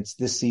Giants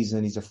this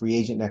season. He's a free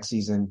agent next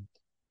season.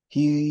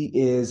 He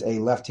is a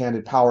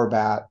left-handed power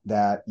bat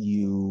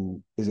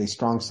is a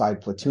strong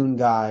side platoon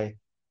guy.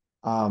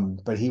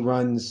 But he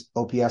runs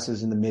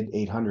OPSs in the mid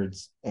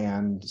 800s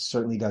and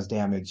certainly does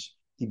damage.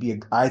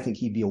 I think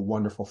he'd be a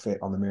wonderful fit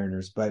on the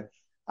Mariners, but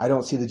I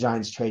don't see the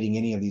Giants trading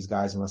any of these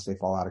guys unless they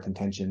fall out of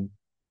contention.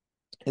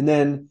 And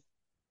then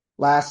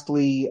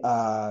lastly,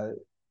 I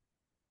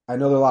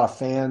know there are a lot of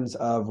fans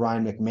of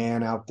Ryan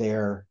McMahon out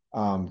there.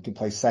 Can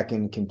play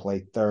second, can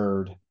play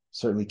third,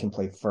 certainly can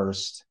play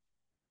first.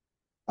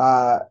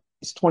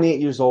 He's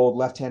 28 years old,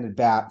 left-handed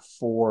bat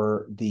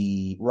for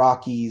the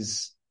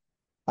Rockies.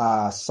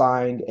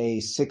 Signed a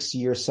 6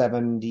 year,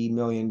 $70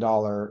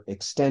 million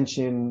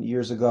extension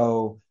years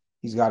ago.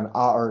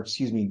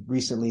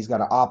 Recently he's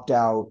got an opt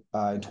out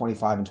in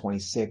 25 and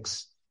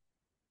 26.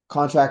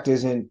 Contract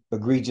isn't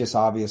egregious,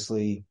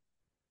 obviously.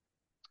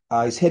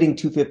 He's hitting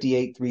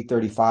 258,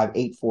 335,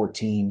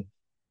 814,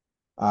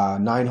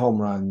 9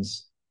 home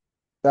runs.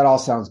 That all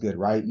sounds good,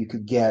 right? You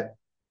could get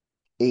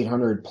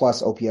 800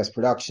 plus OPS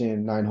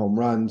production, 9 home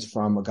runs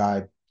from a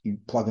guy. You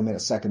plug him in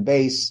at second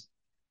base,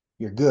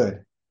 you're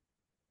good.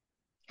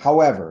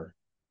 However,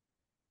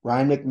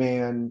 Ryan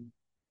McMahon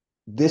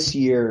this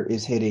year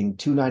is hitting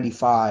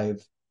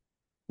 295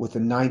 with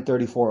a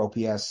 934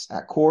 OPS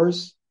at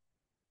Coors,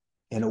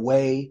 and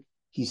away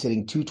he's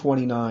hitting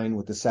 229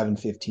 with a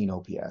 715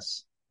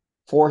 OPS.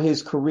 For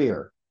his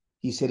career,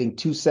 he's hitting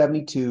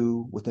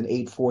 272 with an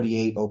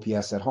 848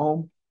 OPS at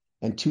home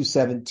and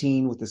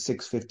 217 with a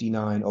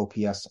 659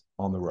 OPS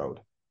on the road.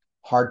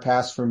 Hard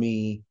pass for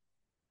me.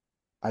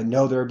 I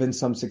know there have been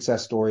some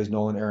success stories,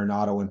 Nolan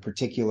Arenado in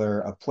particular,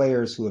 of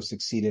players who have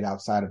succeeded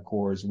outside of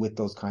Coors with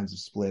those kinds of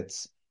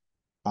splits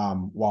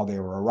while they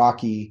were a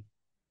Rocky.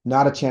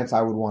 Not a chance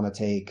I would want to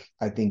take.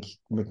 I think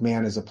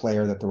McMahon is a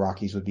player that the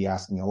Rockies would be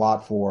asking a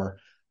lot for.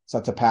 So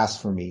that's a pass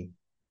for me.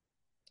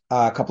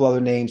 A couple other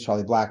names,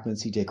 Charlie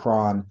Blackmon, CJ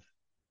Cron.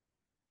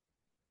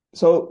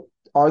 So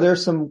are there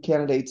some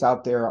candidates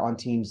out there on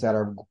teams that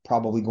are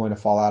probably going to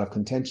fall out of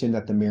contention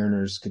that the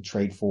Mariners could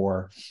trade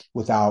for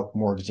without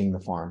mortgaging the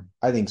farm?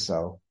 I think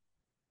so.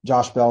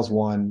 Josh Bell's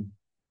one.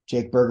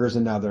 Jake Burger's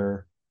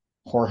another.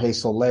 Jorge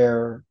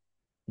Soler,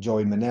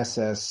 Joey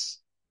Meneses,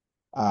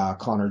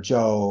 Connor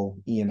Joe,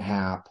 Ian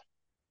Happ,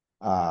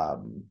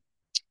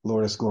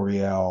 Lourdes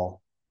Gurriel,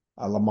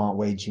 Lamont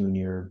Wade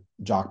Jr.,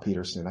 Jock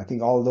Peterson. I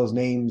think all of those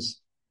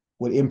names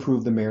would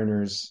improve the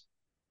Mariners.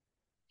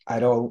 I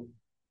don't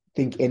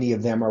think any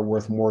of them are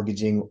worth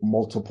mortgaging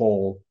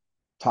multiple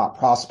top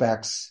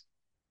prospects.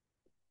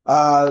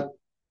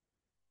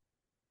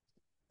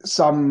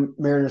 Some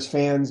Mariners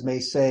fans may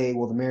say,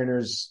 well, the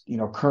Mariners,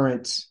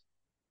 current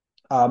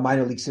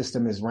minor league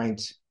system is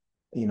ranked,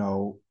 in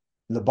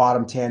the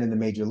bottom 10 in the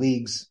major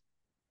leagues.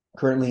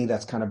 Currently,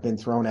 that's kind of been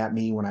thrown at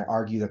me when I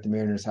argue that the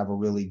Mariners have a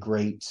really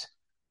great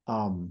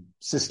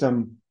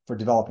system for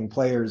developing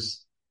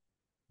players.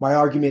 My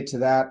argument to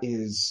that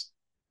is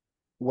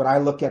when I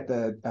look at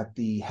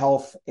the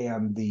health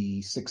and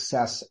the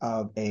success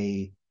of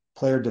a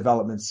player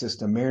development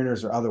system,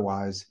 Mariners or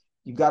otherwise,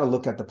 you've got to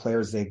look at the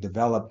players they've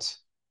developed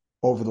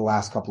over the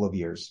last couple of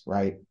years,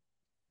 right?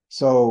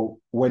 So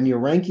when you're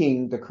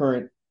ranking the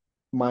current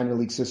minor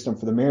league system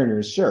for the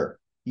Mariners, sure,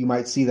 you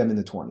might see them in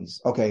the 20s.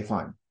 Okay,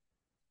 fine.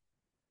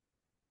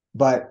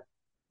 But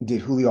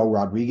did Julio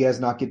Rodriguez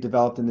not get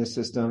developed in this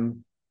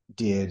system?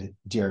 Did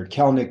Jared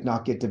Kelenic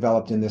not get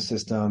developed in this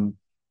system?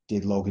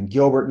 Did Logan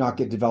Gilbert not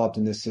get developed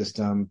in this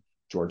system?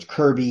 George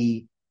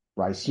Kirby,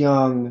 Bryce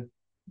Young,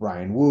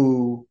 Brian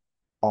Wu,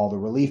 all the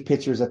relief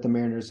pitchers that the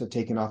Mariners have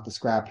taken off the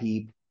scrap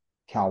heap,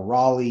 Cal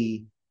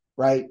Raleigh,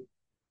 right?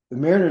 The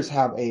Mariners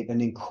have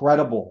an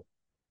incredible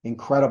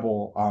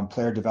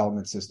player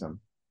development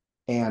system.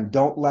 And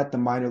don't let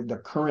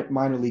the current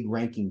minor league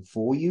ranking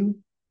fool you.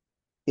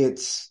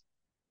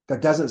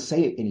 That doesn't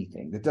say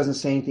anything. That doesn't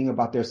say anything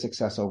about their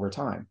success over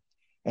time.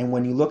 And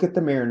when you look at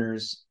the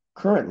Mariners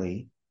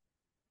currently,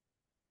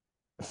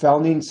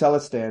 Felnin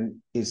Celestin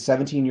is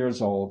 17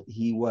 years old.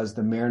 He was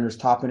the Mariners'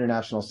 top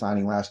international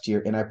signing last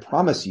year. And I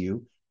promise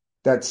you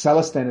that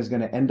Celestin is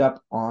going to end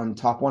up on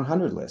top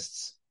 100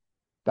 lists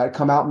that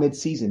come out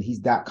mid-season.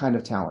 He's that kind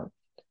of talent.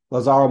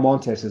 Lazaro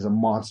Montes is a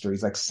monster.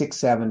 He's like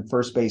 6'7",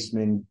 first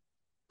baseman,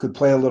 could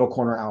play a little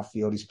corner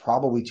outfield. He's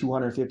probably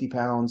 250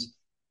 pounds.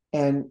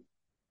 And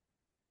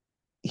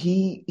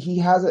he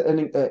has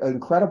an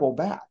incredible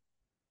bat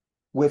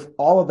with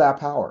all of that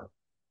power.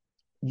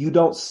 You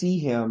don't see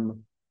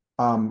him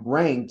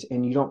ranked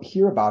and you don't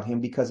hear about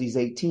him because he's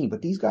 18,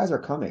 but these guys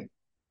are coming.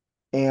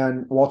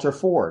 And Walter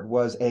Ford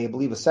was I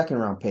believe a second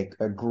round pick,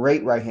 a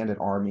great right-handed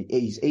arm.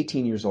 He's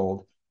 18 years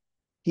old.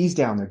 He's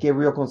down there.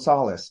 Gabriel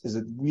Gonzalez is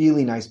a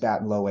really nice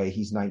bat in low A.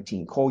 He's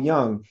 19. Cole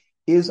Young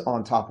is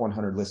on top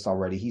 100 lists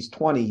already. He's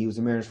 20. He was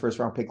the Mariners' first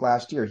round pick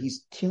last year.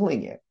 He's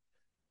killing it.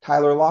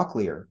 Tyler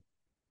Locklear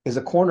is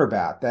a corner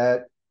bat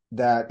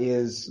that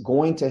is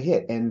going to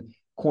hit. And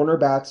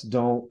cornerbacks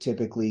don't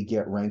typically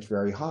get ranked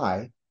very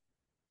high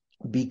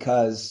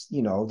because,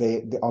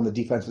 they on the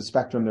defensive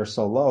spectrum, they're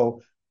so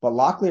low. But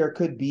Locklear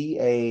could be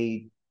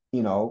a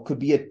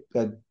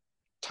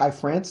Ty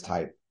France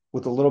type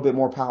with a little bit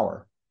more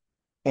power.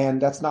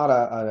 And that's not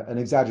an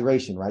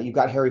exaggeration, right? You've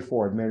got Harry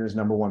Ford, Mariners'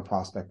 number one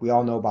prospect. We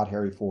all know about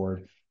Harry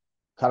Ford,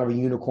 kind of a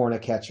unicorn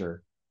at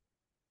catcher.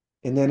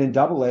 And then in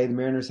Double-A, the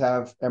Mariners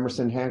have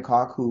Emerson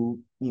Hancock, who,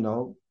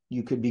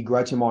 you could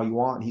begrudge him all you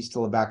want. He's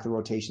still a back of the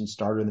rotation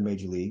starter in the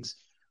major leagues.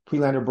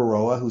 Prelander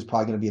Baroa, who's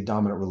probably going to be a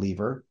dominant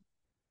reliever.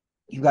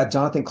 You've got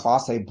Jonathan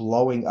Clase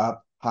blowing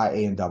up high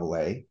A and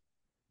Double-A.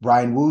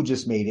 Brian Wu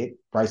just made it.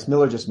 Bryce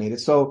Miller just made it.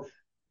 So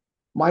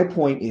my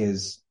point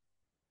is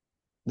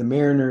the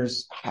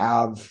Mariners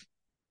have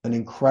an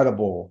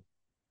incredible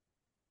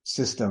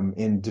system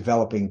in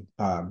developing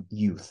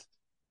youth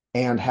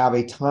and have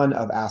a ton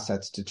of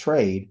assets to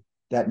trade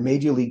that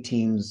major league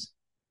teams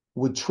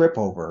would trip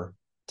over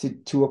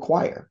to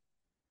acquire.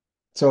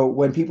 So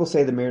when people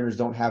say the Mariners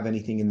don't have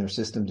anything in their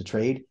system to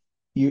trade,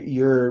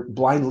 you're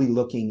blindly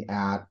looking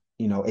at,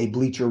 a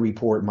Bleacher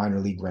Report minor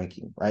league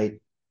ranking, right?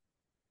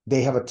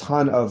 They have a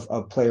ton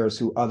of players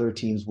who other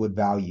teams would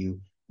value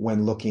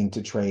when looking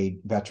to trade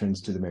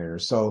veterans to the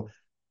Mariners. So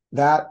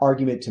that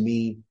argument to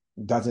me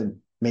doesn't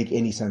make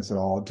any sense at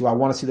all. Do I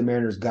want to see the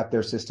Mariners gut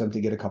their system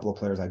to get a couple of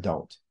players? I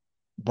don't.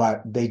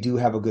 But they do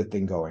have a good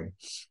thing going.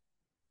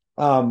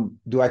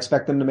 Do I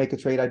expect them to make a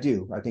trade? I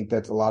do. I think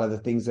that's a lot of the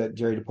things that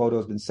Jerry Dipoto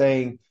has been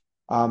saying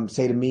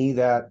say to me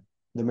that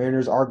the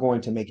Mariners are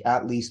going to make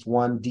at least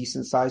one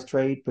decent-sized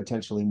trade,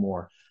 potentially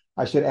more.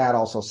 I should add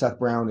also Seth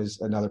Brown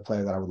is another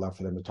player that I would love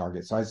for them to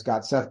target. So I've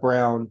got Seth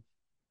Brown,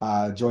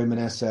 Joey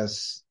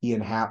Meneses, Ian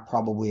Happ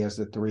probably as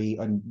the 3,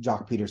 and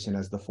Jock Peterson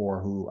as the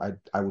 4, who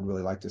I would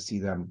really like to see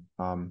them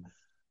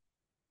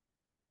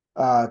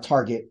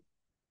target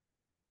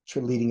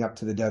leading up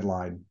to the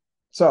deadline.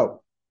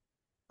 So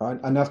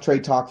enough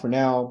trade talk for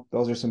now.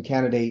 Those are some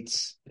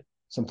candidates,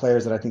 some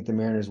players that I think the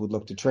Mariners would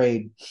look to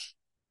trade.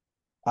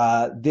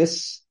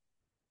 This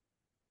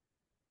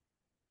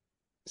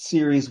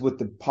series with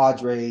the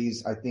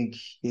Padres, I think,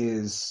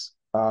 is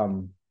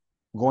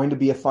going to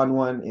be a fun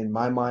one. In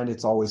my mind,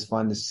 it's always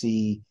fun to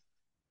see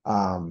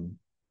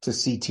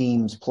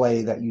teams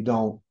play that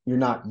you're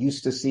not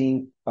used to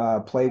seeing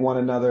play one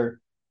another.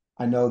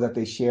 I know that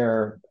they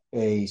share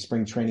a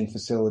spring training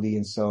facility,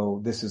 and so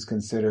this is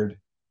considered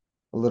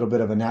a little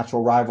bit of a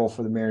natural rival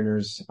for the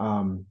Mariners.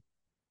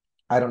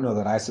 I don't know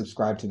that I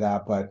subscribe to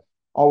that, but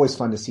always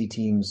fun to see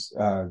teams,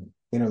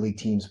 interleague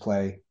teams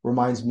play.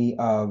 Reminds me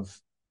of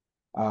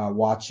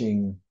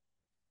watching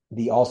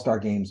the All-Star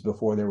games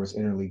before there was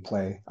interleague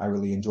play. I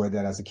really enjoyed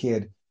that as a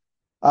kid.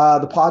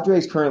 The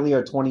Padres currently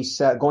are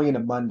 27 going into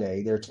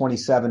Monday. They're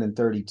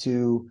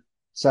 27-32,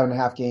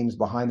 7.5 games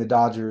behind the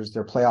Dodgers.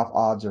 Their playoff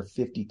odds are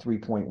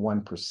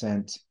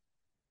 53.1%.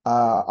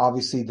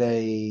 Obviously,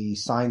 they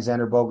signed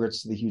Xander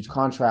Bogaerts to the huge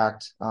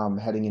contract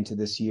heading into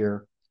this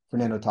year.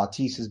 Fernando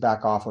Tatis is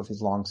back off of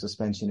his long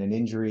suspension and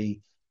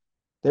injury.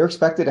 They're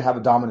expected to have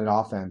a dominant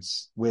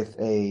offense with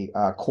a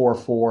core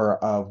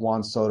 4 of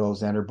Juan Soto,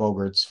 Xander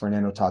Bogaerts,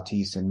 Fernando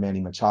Tatis, and Manny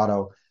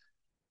Machado.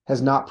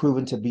 Has not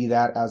proven to be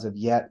that as of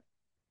yet.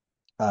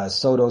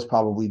 Soto's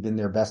probably been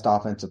their best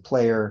offensive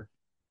player.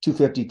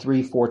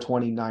 253,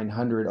 420,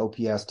 900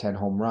 OPS, 10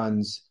 home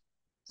runs.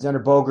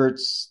 Xander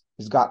Bogaerts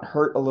has gotten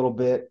hurt a little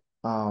bit.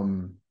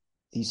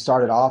 He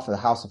started off at a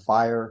house of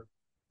fire,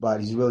 but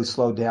he's really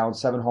slowed down.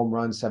 7 home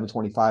runs,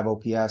 725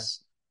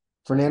 OPS.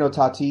 Fernando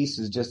Tatis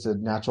is just a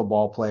natural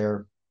ball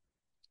player.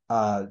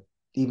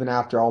 Even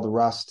after all the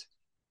rust,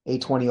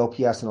 820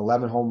 OPS and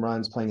 11 home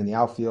runs playing in the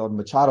outfield.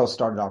 Machado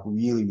started off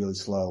really, really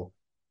slow.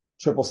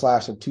 Triple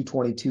slash of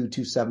 222,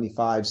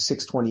 275,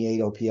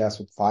 628 OPS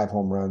with 5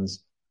 home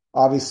runs.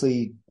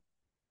 Obviously,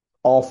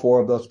 all 4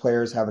 of those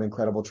players have an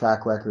incredible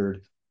track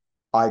record.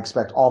 I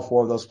expect all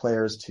 4 of those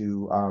players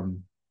to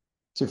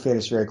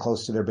finish very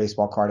close to their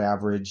baseball card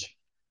average.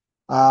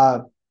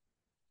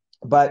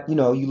 But,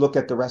 you look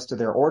at the rest of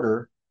their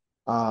order,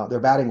 their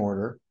batting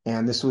order,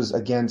 and this was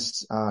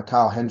against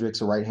Kyle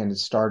Hendricks, a right-handed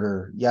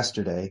starter,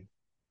 yesterday.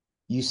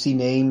 You see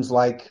names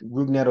like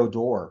Rougned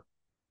Odor.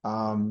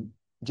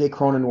 Jay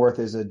Cronenworth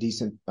is a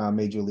decent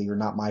major leaguer,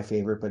 not my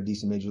favorite, but a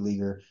decent major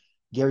leaguer.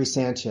 Gary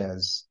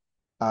Sanchez.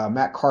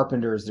 Matt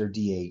Carpenter is their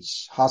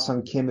DH.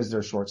 Ha-Seong Kim is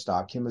their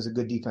shortstop. Kim is a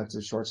good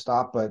defensive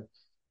shortstop, but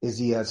is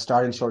he a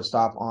starting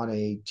shortstop on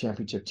a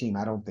championship team?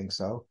 I don't think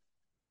so.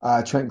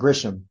 Trent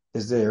Grisham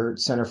is their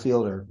center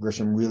fielder.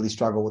 Grisham really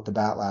struggled with the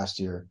bat last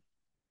year.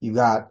 You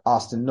got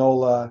Austin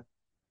Nola,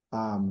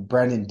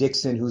 Brandon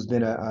Dixon, who's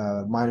been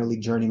a minor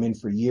league journeyman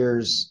for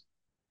years.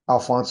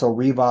 Alfonso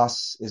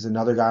Rivas is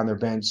another guy on their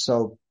bench.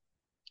 So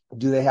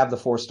do they have the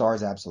 4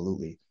 stars?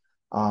 Absolutely.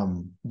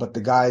 But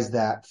the guys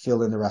that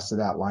fill in the rest of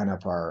that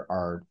lineup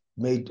are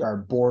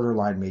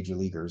borderline major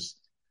leaguers.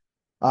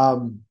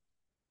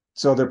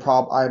 So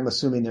I'm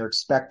assuming they're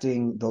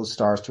expecting those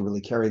stars to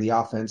really carry the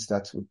offense.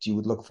 That's what you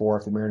would look for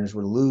if the Mariners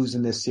were to lose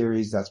in this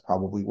series. That's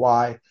probably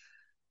why.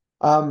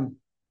 And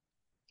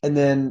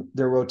then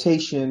their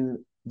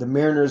rotation, the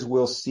Mariners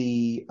will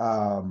see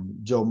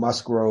Joe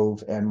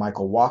Musgrove and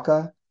Michael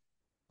Wacha.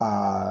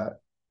 Uh,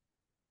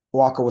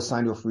 Walker was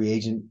signed to a free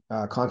agent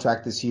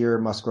contract this year.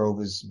 Musgrove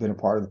has been a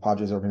part of the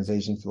Padres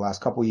organization for the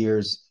last couple of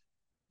years.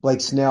 Blake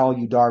Snell,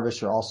 Yu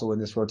Darvish are also in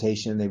this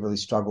rotation. They really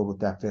struggled with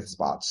that fifth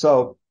spot.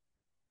 So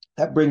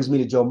that brings me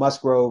to Joe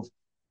Musgrove,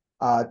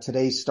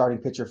 today's starting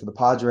pitcher for the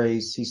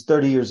Padres. He's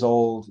 30 years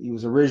old. He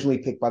was originally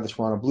picked by the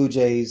Toronto Blue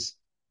Jays,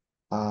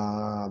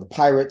 the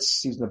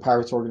Pirates. He was in the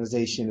Pirates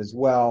organization as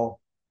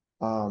well.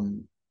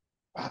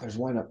 There's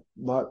one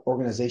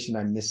organization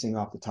I'm missing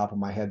off the top of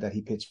my head that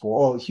he pitched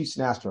for. Oh,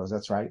 Houston Astros.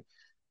 That's right.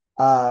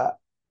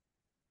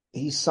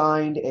 He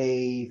signed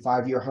a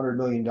 5-year, $100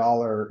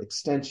 million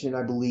extension,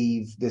 I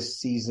believe, this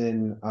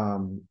season,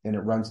 and it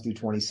runs through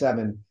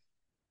 27.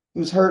 He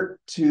was hurt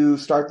to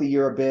start the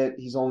year a bit.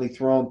 He's only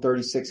thrown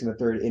 36 in the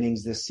third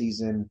innings this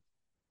season.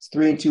 It's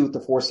 3-2 with the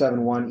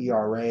 4.71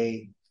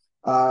 ERA.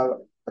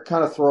 I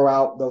kind of throw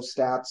out those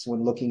stats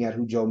when looking at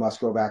who Joe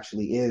Musgrove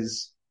actually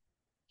is,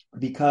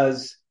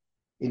 because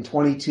in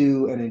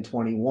 22 and in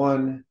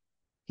 21,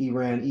 he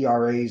ran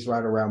ERAs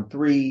right around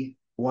 3,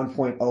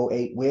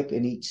 1.08 whip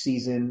in each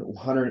season,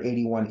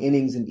 181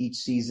 innings in each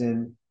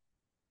season,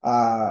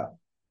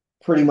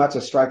 pretty much a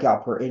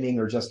strikeout per inning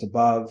or just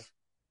above.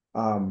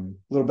 A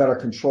little better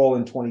control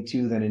in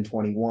 22 than in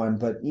 21,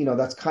 but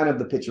that's kind of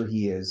the pitcher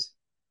he is.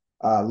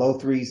 Low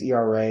threes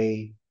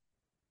ERA,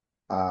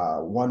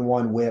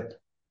 1-1 whip,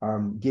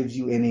 gives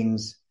you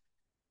innings.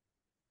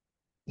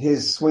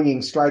 His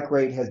swinging strike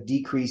rate has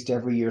decreased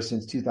every year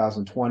since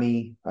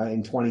 2020.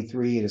 In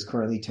 23, it is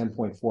currently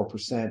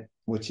 10.4%,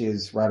 which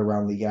is right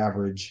around league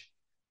average.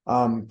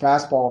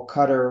 Fastball,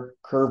 cutter,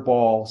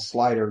 curveball,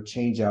 slider,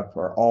 changeup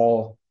are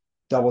all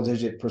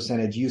double-digit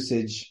percentage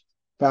usage.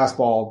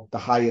 Fastball, the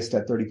highest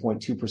at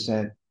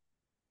 30.2%.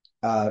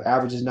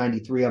 Average is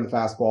 93 on the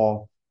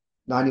fastball,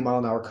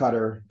 90-mile-an-hour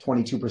cutter,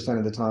 22%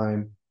 of the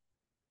time.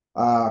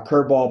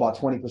 Curveball about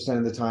 20%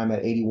 of the time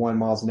at 81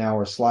 miles an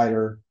hour.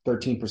 Slider,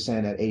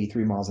 13% at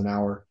 83 miles an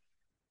hour.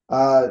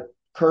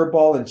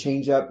 Curveball and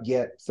changeup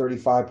get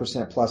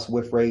 35% plus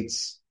whiff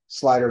rates.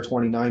 Slider,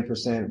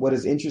 29%. What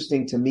is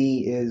interesting to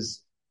me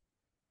is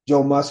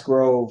Joe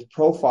Musgrove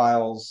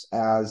profiles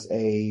as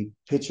a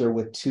pitcher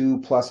with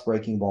 2+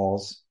 breaking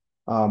balls.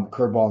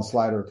 Curveball and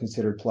slider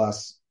considered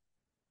plus,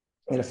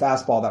 and a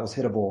fastball that was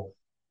hittable.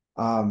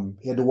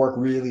 He had to work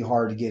really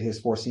hard to get his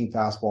four-seam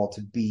fastball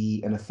to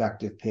be an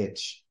effective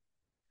pitch.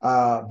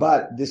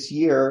 But this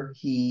year,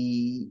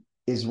 he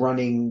is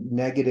running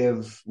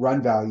negative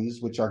run values,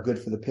 which are good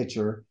for the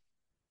pitcher,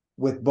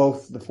 with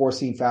both the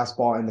four-seam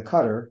fastball and the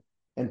cutter,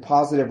 and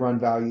positive run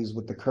values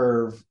with the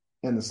curve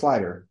and the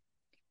slider.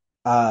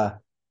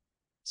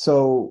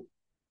 So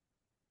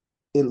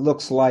it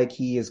looks like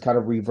he has kind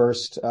of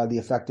reversed the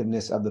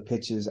effectiveness of the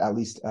pitches, at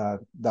least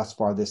thus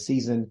far this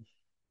season.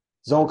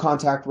 Zone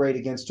contact rate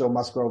against Joe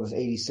Musgrove is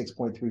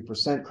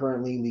 86.3%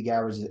 currently. League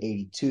average is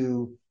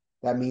 82.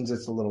 That means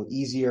it's a little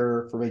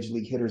easier for major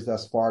league hitters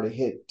thus far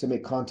to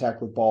make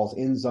contact with balls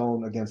in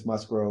zone against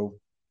Musgrove.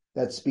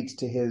 That speaks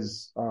to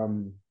his, I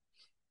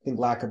think,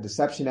 lack of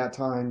deception at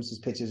times. His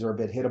pitches are a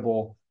bit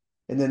hittable.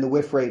 And then the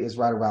whiff rate is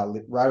right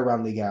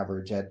around league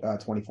average at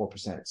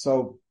 24%.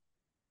 So,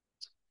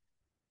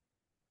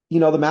 the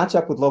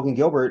matchup with Logan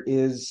Gilbert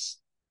is,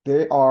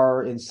 they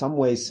are in some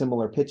ways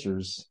similar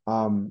pitchers.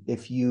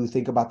 If you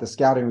think about the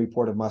scouting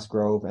report of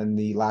Musgrove and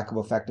the lack of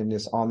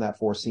effectiveness on that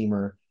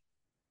four-seamer,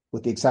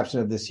 with the exception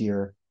of this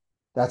year,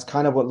 that's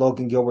kind of what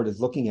Logan Gilbert is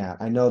looking at.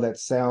 I know that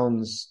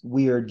sounds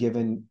weird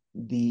given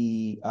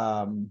the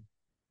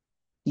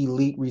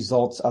elite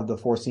results of the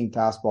four-seam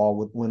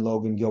fastball when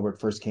Logan Gilbert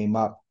first came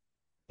up,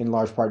 in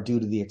large part due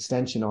to the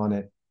extension on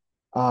it.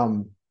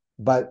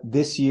 But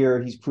this year,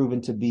 he's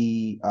proven to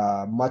be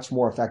much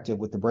more effective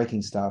with the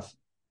breaking stuff,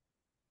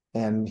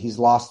 and he's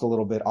lost a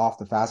little bit off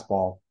the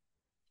fastball.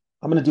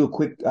 I'm going to do a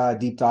quick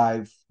deep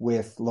dive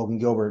with Logan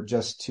Gilbert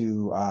just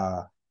to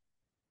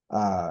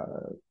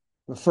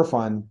for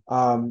fun.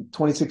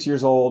 26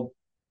 years old,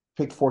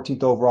 picked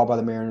 14th overall by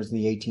the Mariners in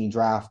the 18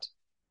 draft.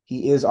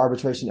 He is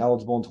arbitration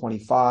eligible in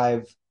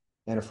 25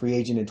 and a free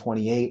agent in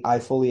 28. I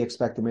fully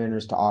expect the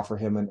Mariners to offer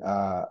him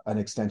an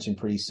extension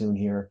pretty soon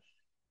here.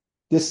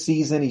 This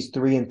season, he's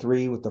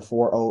 3-3 with the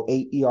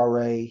 4.08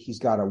 ERA. He's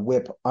got a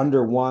whip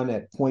under 1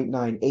 at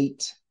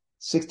 0.98,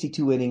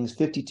 62 innings,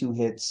 52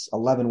 hits,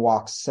 11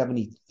 walks,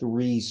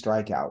 73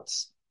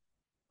 strikeouts.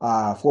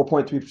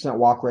 4.3%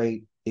 walk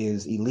rate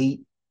is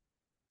elite,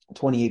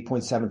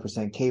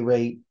 28.7% K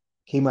rate.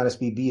 K minus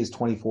BB is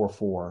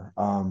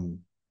 24.4.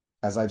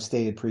 As I've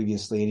stated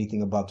previously,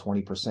 anything above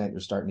 20%, you're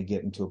starting to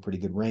get into a pretty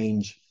good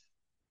range.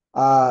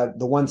 The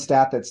one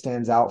stat that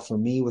stands out for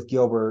me with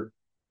Gilbert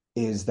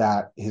is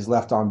that his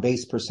left on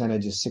base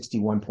percentage is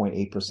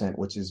 61.8%,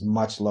 which is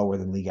much lower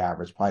than league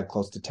average, probably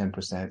close to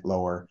 10%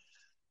 lower.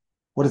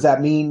 What does that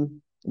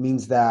mean? It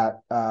means that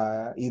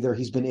either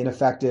he's been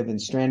ineffective in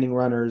stranding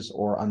runners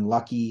or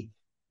unlucky.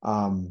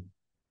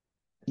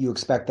 You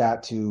expect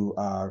that to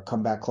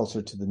come back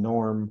closer to the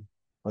norm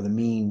or the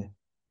mean.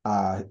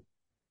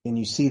 And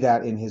you see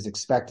that in his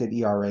expected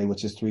ERA,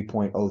 which is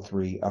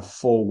 3.03, a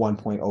full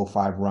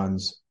 1.05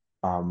 runs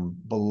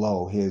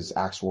below his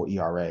actual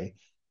ERA.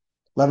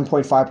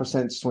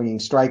 11.5% swinging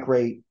strike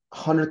rate,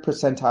 100th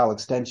percentile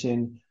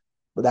extension.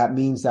 But that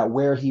means that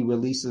where he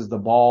releases the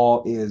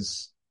ball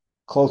is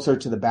closer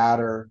to the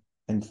batter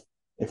and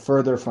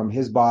further from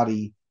his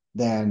body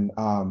than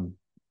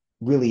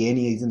really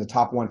any. He's in the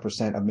top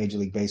 1% of Major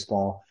League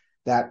Baseball.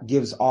 That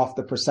gives off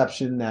the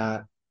perception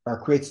that, or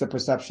creates the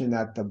perception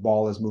that the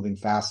ball is moving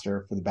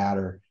faster for the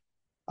batter.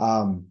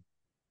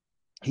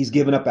 He's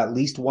given up at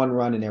least one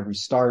run in every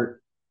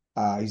start.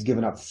 He's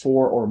given up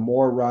 4 or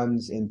more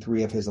runs in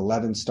 3 of his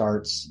 11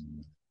 starts.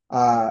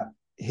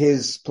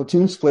 His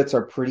platoon splits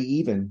are pretty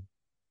even.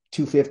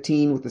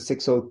 215 with the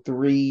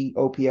 603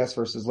 OPS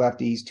versus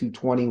lefties,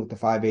 220 with the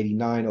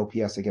 589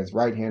 OPS against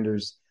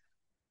right-handers.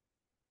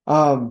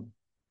 And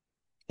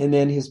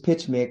then his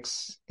pitch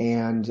mix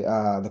and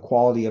the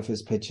quality of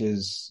his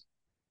pitches,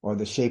 or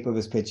the shape of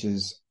his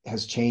pitches,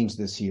 has changed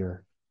this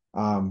year.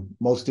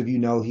 Most of you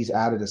know he's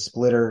added a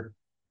splitter.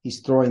 He's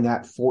throwing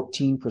that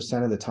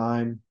 14% of the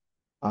time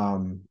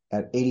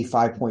at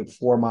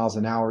 85.4 miles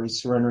an hour.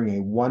 He's surrendering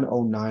a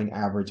 109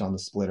 average on the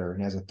splitter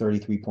and has a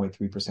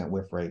 33.3%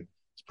 whiff rate.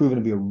 It's proven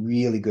to be a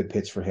really good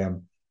pitch for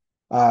him.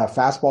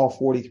 Fastball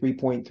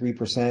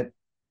 43.3%,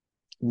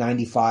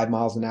 95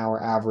 miles an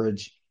hour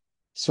average,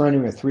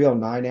 surrendering a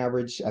 309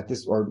 average at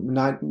this, or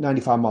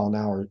 95 mile an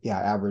hour,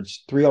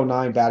 average,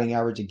 309 batting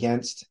average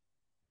against.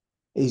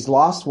 He's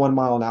lost 1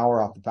 mile an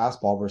hour off the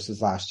fastball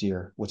versus last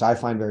year, which I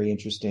find very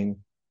interesting.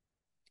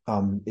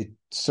 It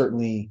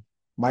certainly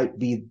might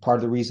be part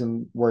of the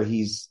reason why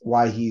he's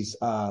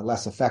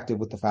less effective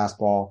with the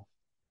fastball.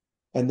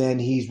 And then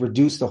he's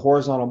reduced the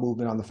horizontal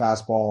movement on the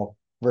fastball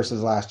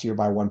versus last year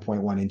by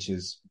 1.1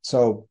 inches.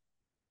 So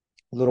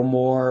a little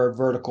more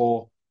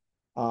vertical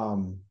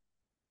and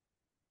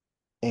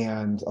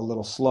a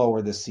little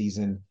slower this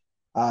season.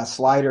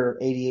 Slider,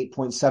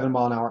 88.7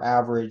 mile an hour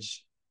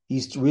average.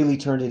 He's really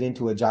turned it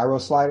into a gyro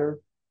slider,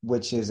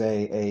 which is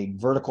a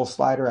vertical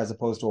slider as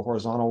opposed to a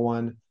horizontal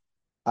one.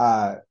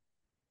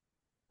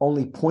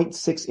 Only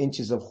 0.6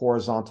 inches of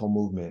horizontal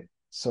movement,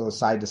 so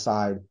side to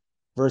side,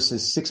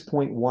 versus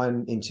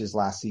 6.1 inches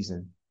last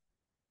season.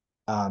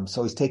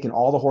 So he's taken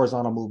all the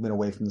horizontal movement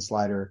away from the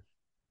slider,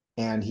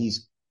 and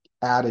he's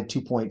added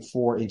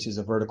 2.4 inches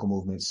of vertical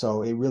movement.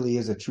 So it really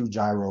is a true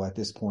gyro at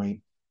this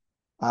point.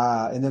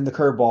 And then the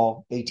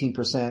curveball,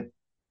 18%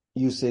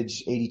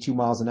 usage, 82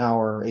 miles an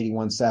hour,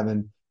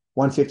 81.7,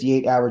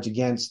 158 average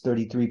against,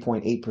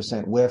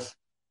 33.8% whiff.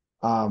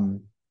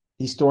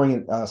 He's throwing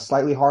it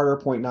slightly harder,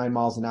 0.9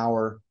 miles an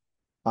hour.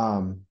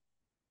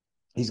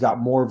 He's got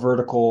more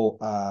vertical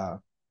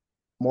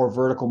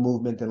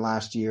movement than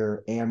last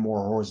year and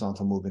more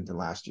horizontal movement than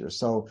last year.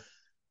 So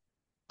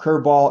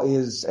curveball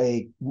is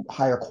a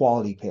higher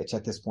quality pitch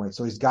at this point.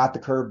 So he's got the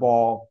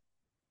curveball.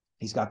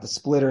 He's got the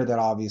splitter that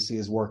obviously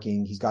is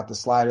working. He's got the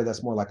slider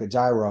that's more like a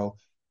gyro.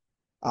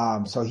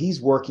 So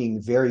he's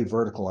working very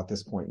vertical at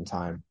this point in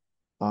time,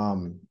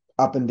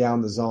 up and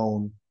down the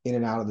zone, in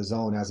and out of the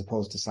zone, as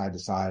opposed to side to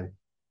side.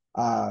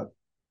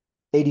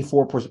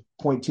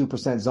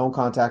 84.2% zone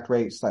contact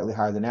rate, slightly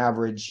higher than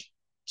average.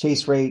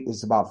 Chase rate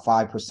is about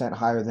 5%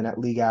 higher than at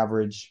league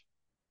average.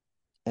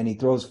 And he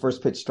throws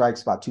first pitch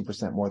strikes about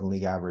 2% more than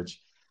league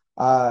average.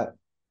 Logan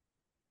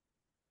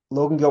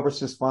Gilbert's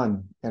just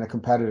fun and a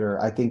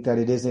competitor. I think that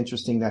it is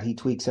interesting that he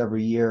tweaks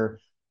every year.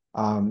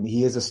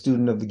 He is a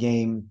student of the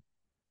game.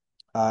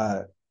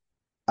 I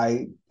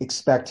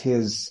expect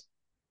his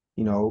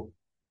numbers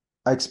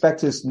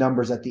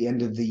at the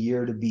end of the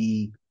year to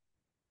be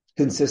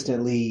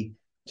consistently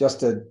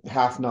just a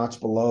half notch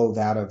below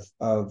that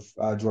of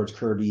George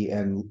Kirby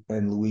and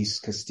Luis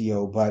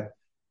Castillo. But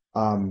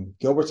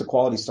Gilbert's a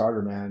quality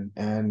starter, man.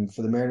 And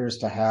for the Mariners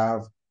to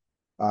have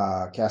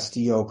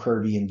Castillo,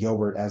 Kirby, and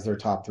Gilbert as their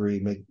top three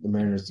make the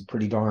Mariners a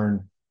pretty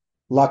darn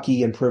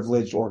lucky and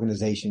privileged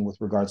organization with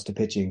regards to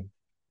pitching.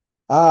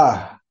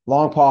 Long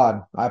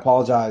pod. I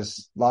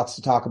apologize. Lots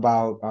to talk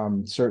about.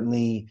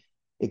 Certainly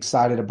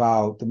excited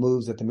about the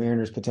moves that the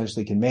Mariners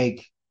potentially can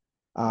make.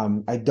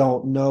 I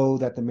don't know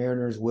that the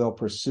Mariners will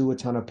pursue a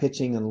ton of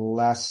pitching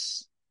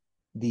unless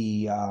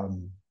the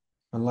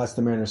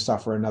Mariners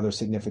suffer another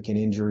significant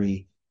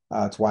injury.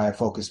 That's why I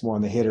focus more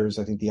on the hitters.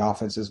 I think the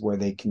offense is where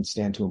they can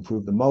stand to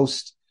improve the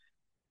most.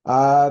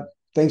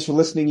 Thanks for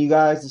listening, you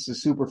guys. This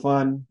is super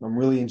fun. I'm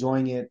really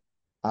enjoying it.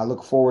 I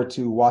look forward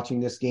to watching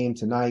this game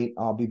tonight.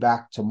 I'll be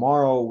back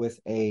tomorrow with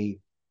a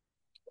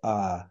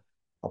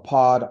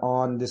pod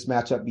on this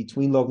matchup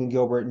between Logan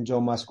Gilbert and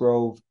Joe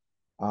Musgrove.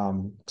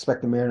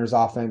 Expect the Mariners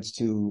offense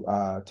to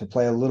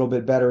play a little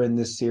bit better in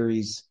this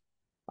series.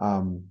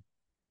 I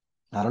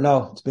don't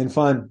know. It's been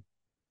fun.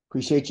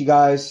 Appreciate you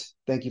guys.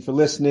 Thank you for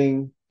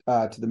listening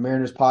to the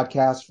Mariners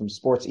podcast from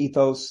Sports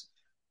Ethos.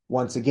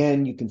 Once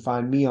again, you can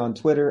find me on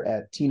Twitter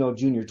at Tino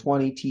Jr.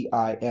 20,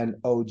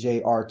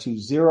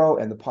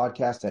 TINOJR20, and the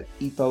podcast at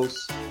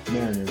Ethos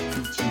Mariners,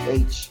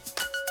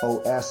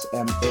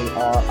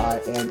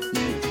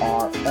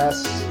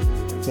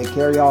 ETHOSMARINERS. Take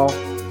care, y'all.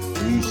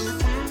 Peace.